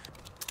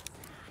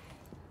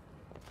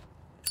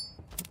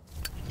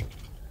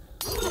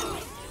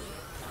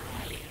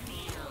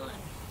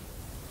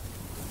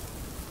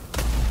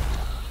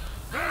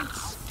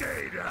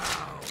 Stay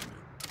down!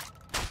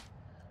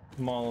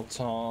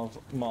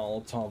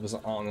 Molotov is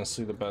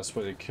honestly the best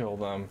way to kill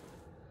them.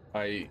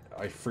 I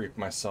freak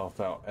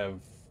myself out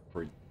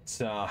every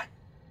time.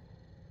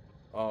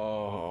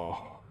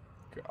 Oh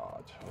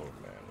god. Oh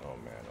man, oh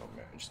man, oh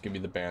man. Just give me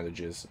the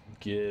bandages.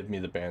 Give me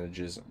the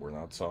bandages. We're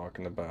not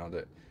talking about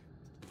it.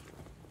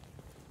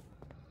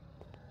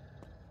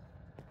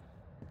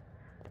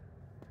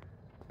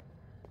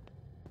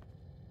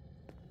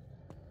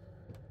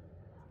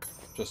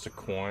 Just a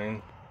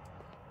coin.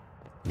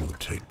 I'll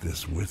take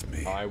this with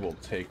me. I will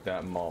take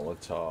that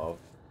Molotov.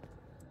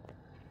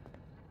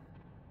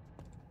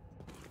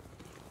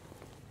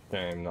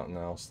 Damn, nothing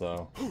else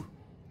though.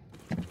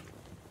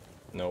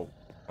 Nope.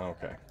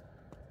 Okay.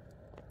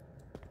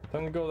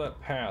 Time to go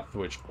that path,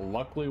 which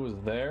luckily was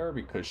there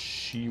because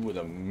she would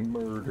have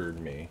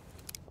murdered me.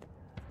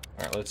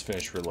 Alright, let's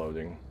finish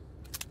reloading.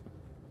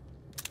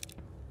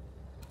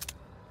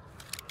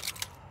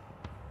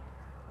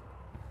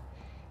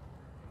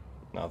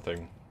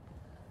 Nothing.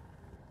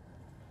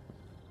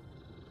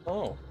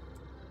 Oh.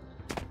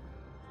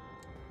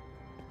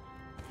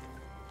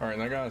 Alright,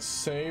 and I got a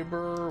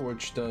saber,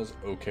 which does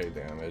okay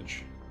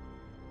damage.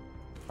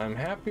 I'm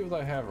happy with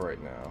what I have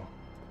right now.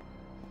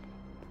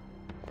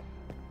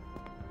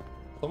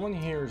 Someone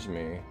hears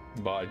me,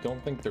 but I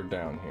don't think they're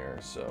down here,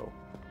 so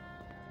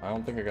I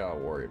don't think I gotta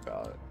worry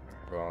about it.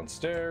 Go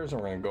downstairs,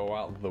 and we're gonna go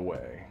out the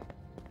way.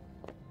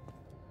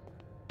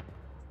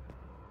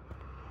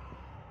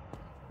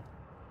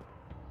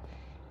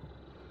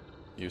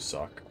 You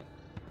suck.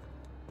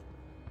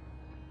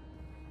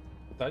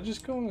 Did I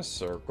just go in a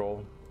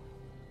circle?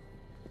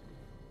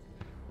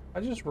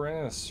 I just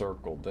ran in a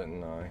circle,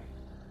 didn't I?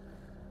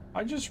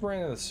 I just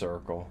ran in a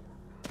circle.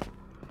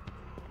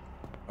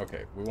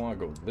 Okay, we want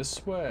to go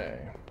this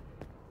way.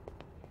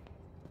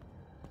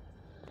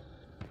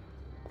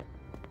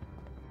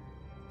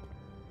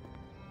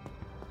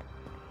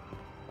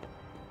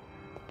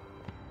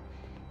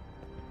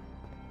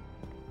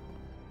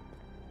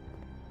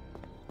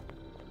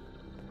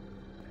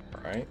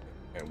 Alright,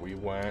 and we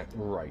went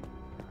right.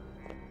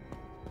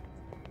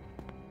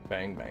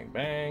 Bang, bang,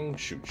 bang.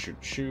 Shoot, shoot,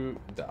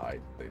 shoot. Died.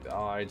 They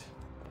died.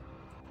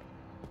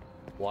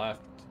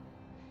 Left.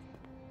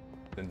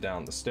 Then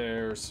down the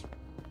stairs.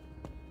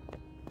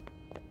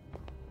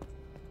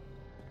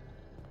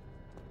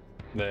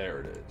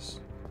 There it is.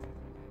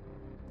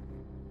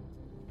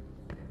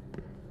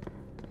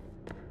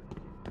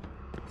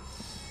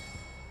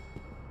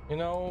 You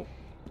know,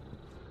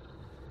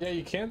 yeah,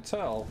 you can't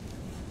tell.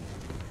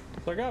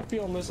 So I got a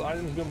feeling this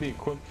item's gonna be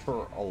equipped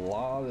for a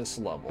lot of this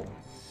level.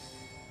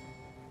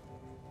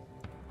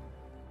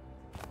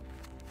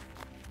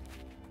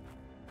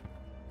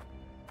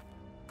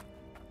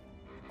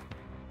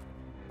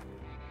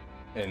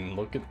 And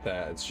look at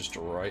that, it's just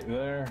right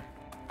there.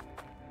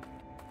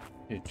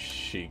 You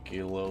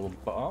cheeky little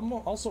bum.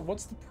 Also,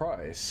 what's the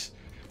price?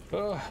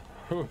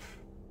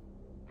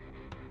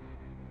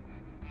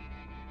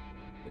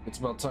 It's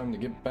about time to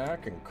get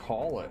back and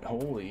call it.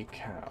 Holy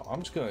cow.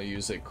 I'm just gonna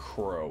use a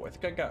crow. I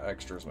think I got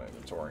extras in my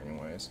inventory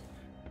anyways.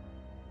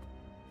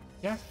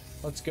 Yeah,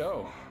 let's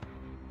go.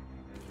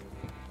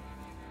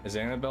 Is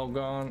Annabelle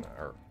gone?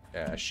 Or,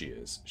 yeah, she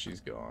is. She's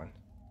gone.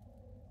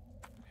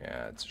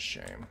 Yeah, it's a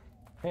shame.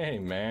 Hey,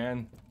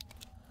 man.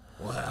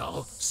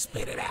 Well,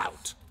 spit it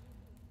out.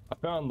 I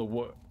found the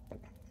way.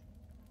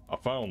 I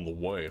found the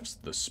way of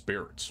the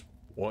spirits.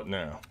 What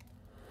now?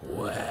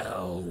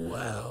 Well,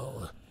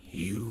 well.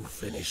 You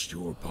finished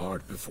your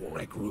part before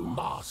I grew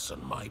moss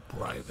on my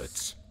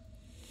privates.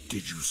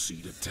 Did you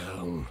see the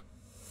town?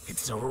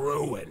 It's a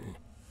ruin,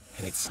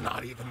 and it's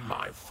not even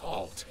my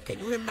fault. Can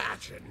you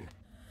imagine?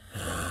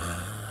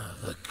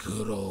 The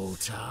good old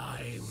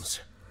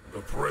times.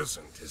 The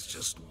present is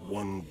just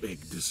one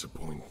big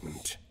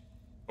disappointment.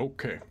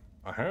 Okay,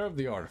 I have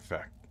the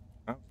artifact.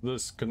 How's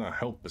this gonna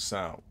help us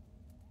out?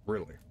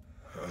 Really?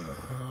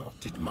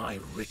 Did my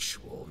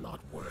ritual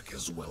not work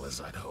as well as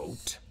I'd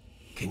hoped?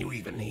 Can you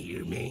even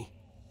hear me?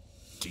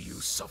 Do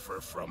you suffer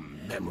from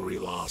memory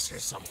loss or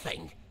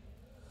something?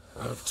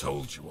 I've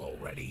told you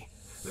already.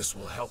 This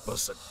will help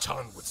us a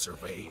ton with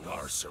surveying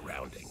our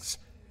surroundings.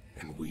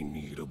 And we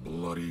need a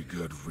bloody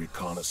good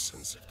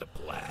reconnaissance if the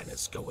plan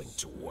is going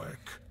to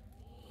work.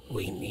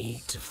 We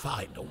need to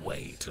find a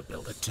way to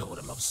build a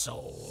totem of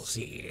souls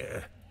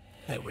here.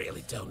 I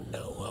really don't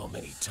know how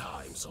many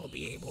times I'll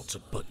be able to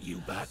put you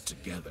back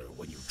together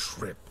when you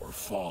trip or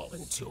fall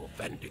into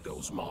a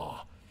Vendigo's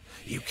maw.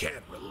 You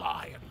can't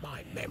rely on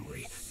my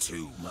memory.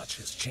 Too much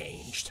has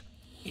changed.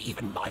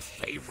 Even my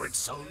favorite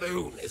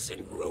saloon is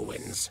in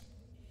ruins.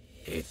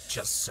 It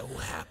just so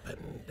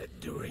happened that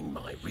during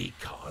my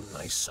recon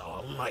I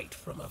saw a light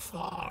from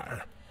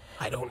afar.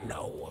 I don't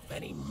know of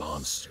any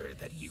monster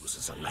that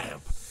uses a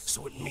lamp,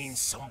 so it means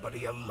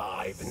somebody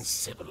alive and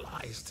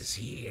civilized is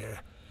here.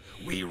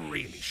 We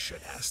really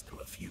should ask them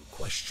a few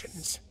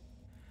questions.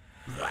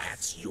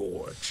 That's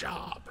your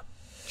job.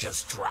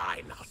 Just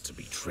try not to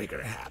be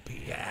trigger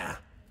happy, yeah?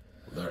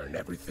 Learn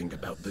everything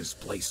about this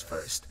place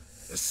first.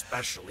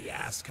 Especially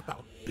ask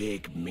about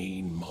big,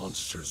 mean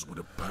monsters with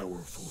a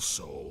powerful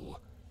soul.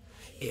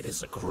 It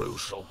is a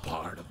crucial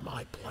part of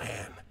my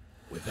plan.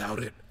 Without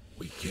it,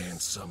 we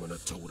can't summon a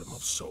totem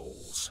of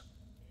souls.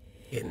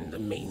 In the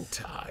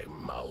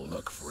meantime, I'll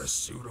look for a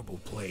suitable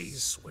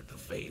place where the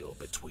veil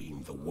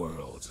between the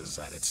worlds is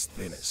at its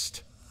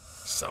thinnest.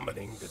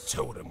 Summoning the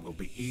totem will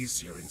be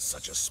easier in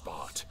such a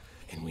spot,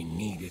 and we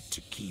need it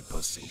to keep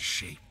us in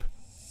shape.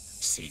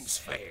 Seems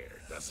fair,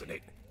 doesn't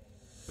it?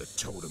 The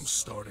totem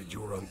started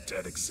your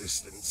undead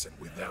existence, and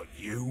without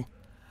you,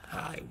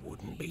 I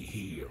wouldn't be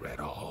here at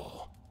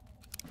all.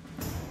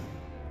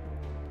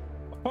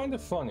 I find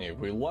it funny,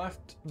 we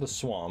left the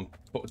swamp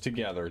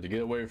together to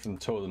get away from the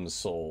totem's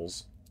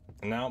souls.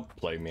 And now,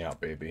 play me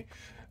out, baby.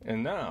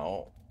 And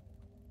now,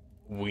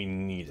 we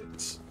need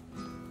it.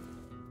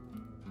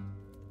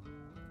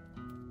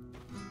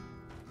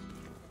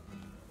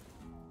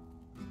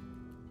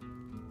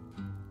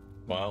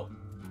 Well,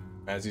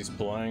 as he's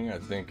playing, I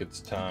think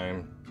it's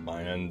time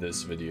I end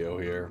this video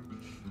here.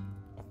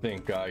 I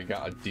think I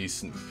got a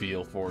decent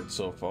feel for it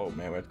so far. Oh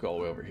man, we have to go all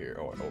the way over here.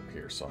 Oh, over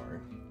here, sorry.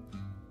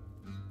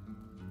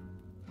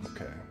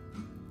 Okay.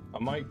 I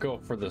might go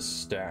for the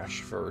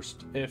stash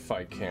first, if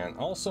I can.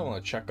 Also, I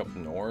want to check up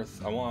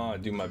north. I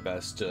want to do my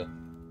best to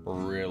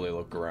really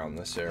look around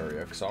this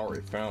area, because I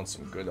already found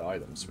some good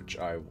items, which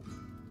I will,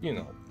 you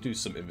know, do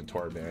some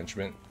inventory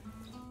management.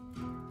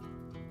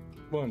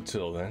 Well,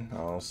 until then,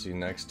 I'll see you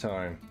next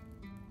time.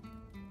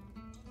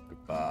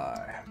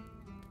 Goodbye.